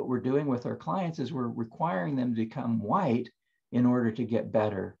basically what we're doing with our clients is we're requiring them to become white in order to get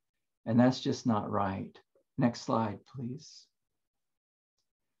better. And that's just not right. Next slide, please.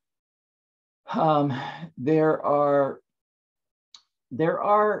 There are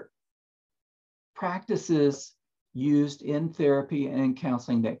practices used in therapy and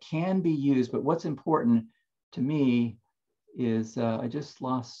counseling that can be used, but what's important to me is, I just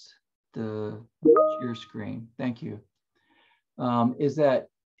lost the share screen. Thank you. Is that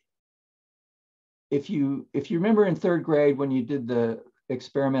if you remember in third grade when you did the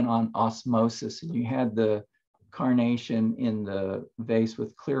experiment on osmosis and you had the carnation in the vase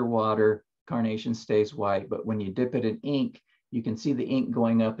with clear water, carnation stays white, but when you dip it in ink, you can see the ink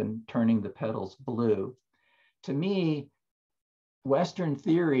going up and turning the petals blue. To me, Western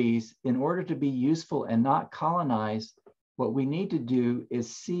theories, in order to be useful and not colonize, what we need to do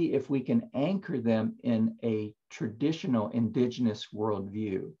is see if we can anchor them in a traditional indigenous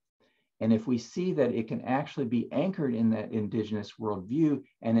worldview. And if we see that it can actually be anchored in that indigenous worldview,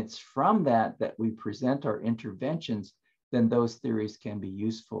 and it's from that we present our interventions, then those theories can be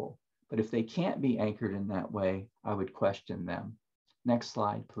useful. But if they can't be anchored in that way, I would question them. Next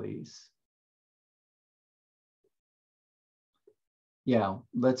slide, please. Yeah,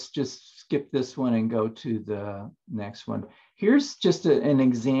 let's just skip this one and go to the next one. Here's just an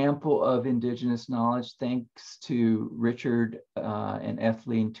example of indigenous knowledge. Thanks to Richard and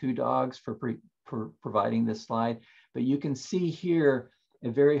Etheline Two Dogs for providing this slide. But you can see here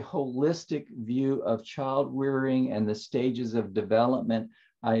a very holistic view of child rearing and the stages of development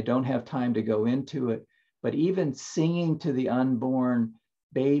I don't have time to go into it, but even singing to the unborn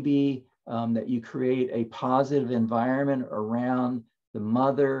baby, that you create a positive environment around the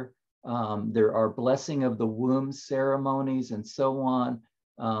mother. There are blessing of the womb ceremonies and so on.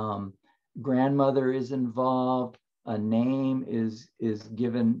 Grandmother is involved. A name is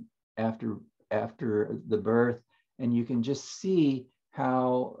given after the birth, and you can just see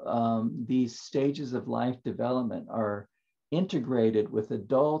how these stages of life development are integrated with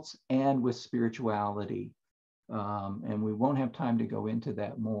adults and with spirituality. And we won't have time to go into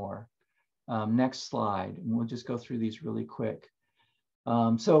that more. Next slide, and we'll just go through these really quick.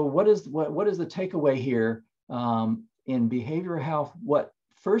 So what is the takeaway here in behavioral health? What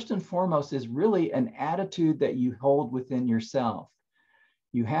first and foremost is really an attitude that you hold within yourself.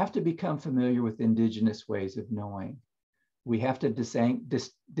 You have to become familiar with indigenous ways of knowing. We have to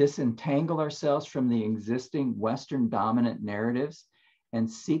disentangle ourselves from the existing Western dominant narratives and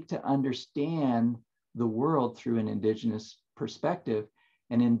seek to understand the world through an indigenous perspective.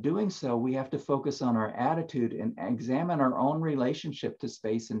 And in doing so, we have to focus on our attitude and examine our own relationship to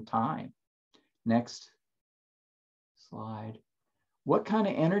space and time. Next slide. What kind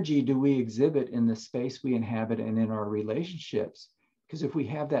of energy do we exhibit in the space we inhabit and in our relationships? Because if we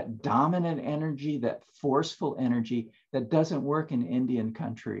have that dominant energy, that forceful energy, that doesn't work in Indian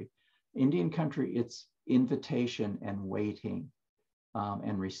country. Indian country, it's invitation and waiting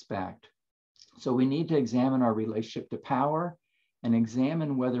and respect. So we need to examine our relationship to power and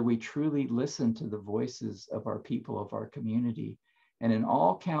examine whether we truly listen to the voices of our people, of our community. And in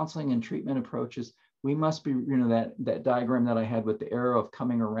all counseling and treatment approaches, we must be, that diagram that I had with the arrow of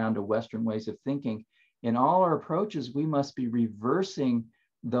coming around to Western ways of thinking. In all our approaches, we must be reversing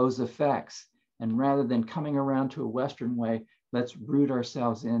those effects. And rather than coming around to a Western way, let's root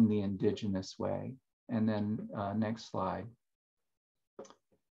ourselves in the indigenous way. And then next slide.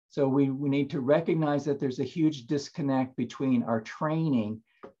 So we need to recognize that there's a huge disconnect between our training.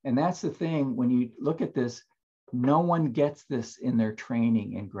 And that's the thing, when you look at this, no one gets this in their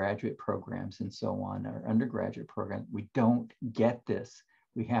training in graduate programs and so on, or undergraduate programs. We don't get this.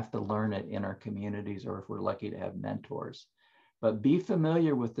 We have to learn it in our communities, or if we're lucky to have mentors. But be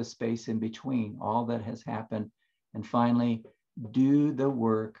familiar with the space in between, all that has happened. And finally, do the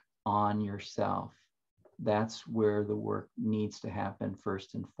work on yourself. That's where the work needs to happen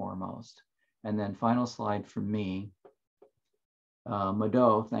first and foremost. And then final slide from me.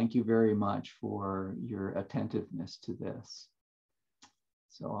 Mado, thank you very much for your attentiveness to this.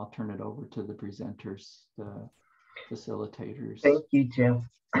 So I'll turn it over to the presenters, the facilitators. Thank you, Jeff.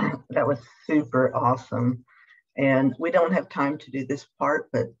 That was super awesome. And we don't have time to do this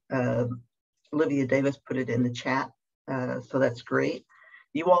part, but Olivia Davis put it in the chat, so that's great.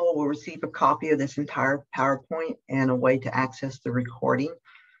 You all will receive a copy of this entire PowerPoint and a way to access the recording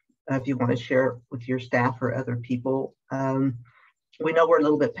if you want to share it with your staff or other people. We know we're a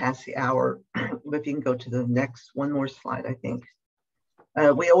little bit past the hour, but if you can go to the next one more slide, I think.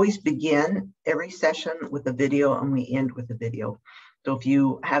 We always begin every session with a video and we end with a video. So if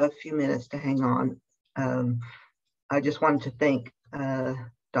you have a few minutes to hang on, I just wanted to thank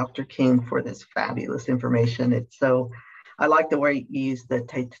Dr. King for this fabulous information. I like the way you use the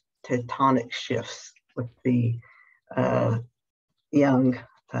tectonic shifts with the Young,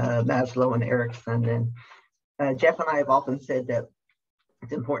 Maslow, and Erickson. And Jeff and I have often said that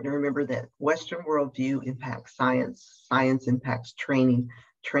it's important to remember that Western worldview impacts science, science impacts training,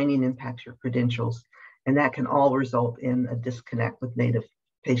 training impacts your credentials, and that can all result in a disconnect with Native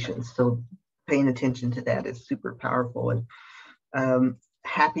patients. So paying attention to that is super powerful. And so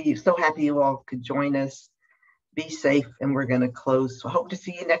happy you all could join us. Be safe, and we're going to close. So hope to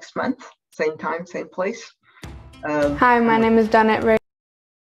see you next month, same time, same place. Hi, my name is Donette Ray.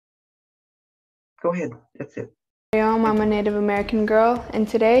 Go ahead, that's it. I'm a Native American girl, and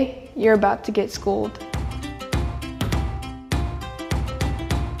today you're about to get schooled.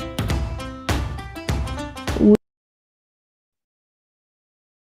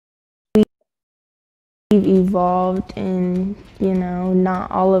 We've evolved, and not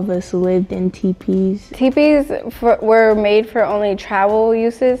all of us lived in teepees. Teepees were made for only travel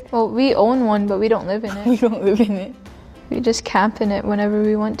uses. Well, we own one, but we don't live in it. We don't live in it. We just camp in it whenever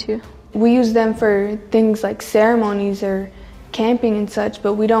we want to. We use them for things like ceremonies or camping and such,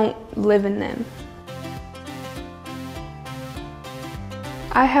 but we don't live in them.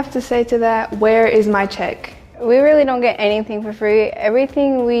 I have to say to that, where is my check? We really don't get anything for free.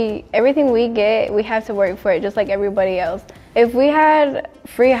 Everything we get, we have to work for it just like everybody else. If we had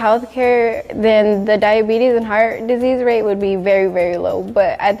free healthcare, then the diabetes and heart disease rate would be very, very low.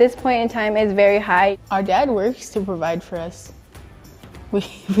 But at this point in time, it's very high. Our dad works to provide for us.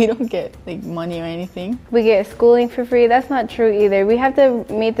 We don't get like money or anything. We get schooling for free. That's not true either. We have to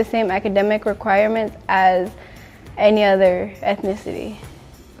meet the same academic requirements as any other ethnicity.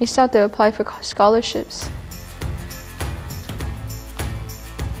 You still have to apply for scholarships.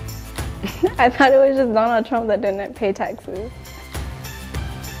 I thought it was just Donald Trump that didn't pay taxes.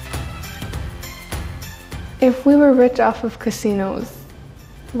 If we were rich off of casinos,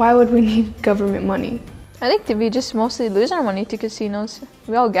 why would we need government money? I think that we just mostly lose our money to casinos.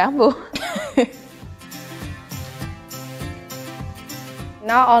 We all gamble.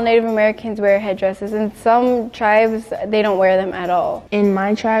 Not all Native Americans wear headdresses. In some tribes, they don't wear them at all. In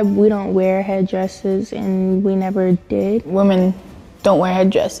my tribe, we don't wear headdresses, and we never did. Women don't wear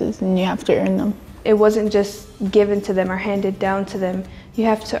headdresses, and you have to earn them. It wasn't just given to them or handed down to them. You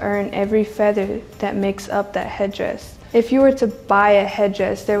have to earn every feather that makes up that headdress. If you were to buy a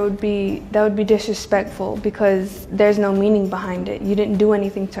headdress, that would be disrespectful because there's no meaning behind it. You didn't do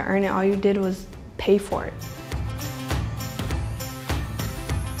anything to earn it. All you did was pay for it.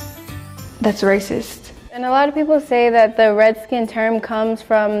 That's racist. And a lot of people say that the redskin term comes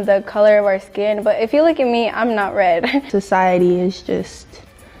from the color of our skin, but if you look at me, I'm not red. Society is just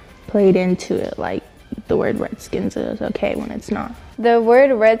played into it like the word redskins is okay when it's not. The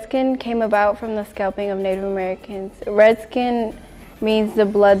word redskin came about from the scalping of Native Americans. Redskin means the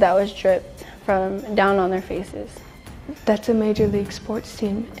blood that was dripped from down on their faces. That's a major league sports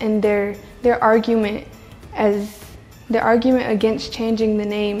team, and their argument against changing the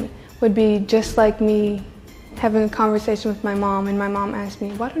name would be just like me having a conversation with my mom, and my mom asked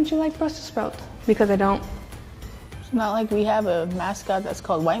me, "Why don't you like Brussels sprouts?" Because I don't. It's not like we have a mascot that's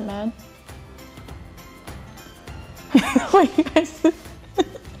called White Man.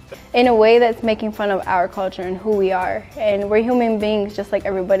 In a way that's making fun of our culture and who we are. And we're human beings just like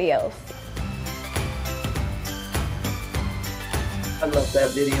everybody else. I love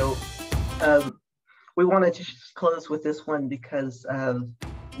that video. We wanted to just close with this one because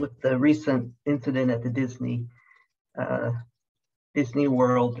with the recent incident at the Disney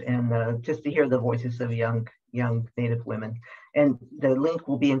World, and just to hear the voices of young Native women. And the link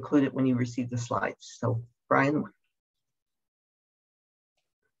will be included when you receive the slides. So, Brian.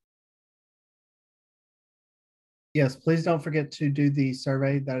 Yes, please don't forget to do the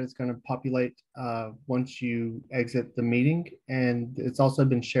survey that is going to populate once you exit the meeting. And it's also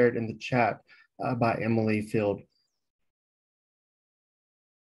been shared in the chat by Emily Field.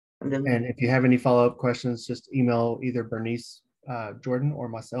 And if you have any follow-up questions, just email either Bernice Jordan or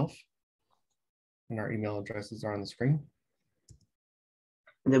myself. And our email addresses are on the screen.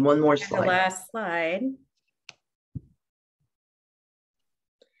 And then one more slide. The last slide.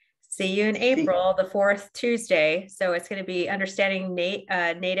 See you in April, the 4th Tuesday. So it's going to be Understanding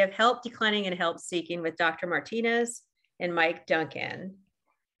Native Help Declining and Help Seeking with Dr. Martinez and Mike Duncan.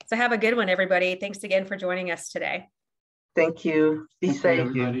 So have a good one, everybody. Thanks again for joining us today. Thank you. Be safe.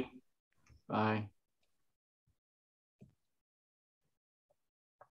 Everybody. Bye.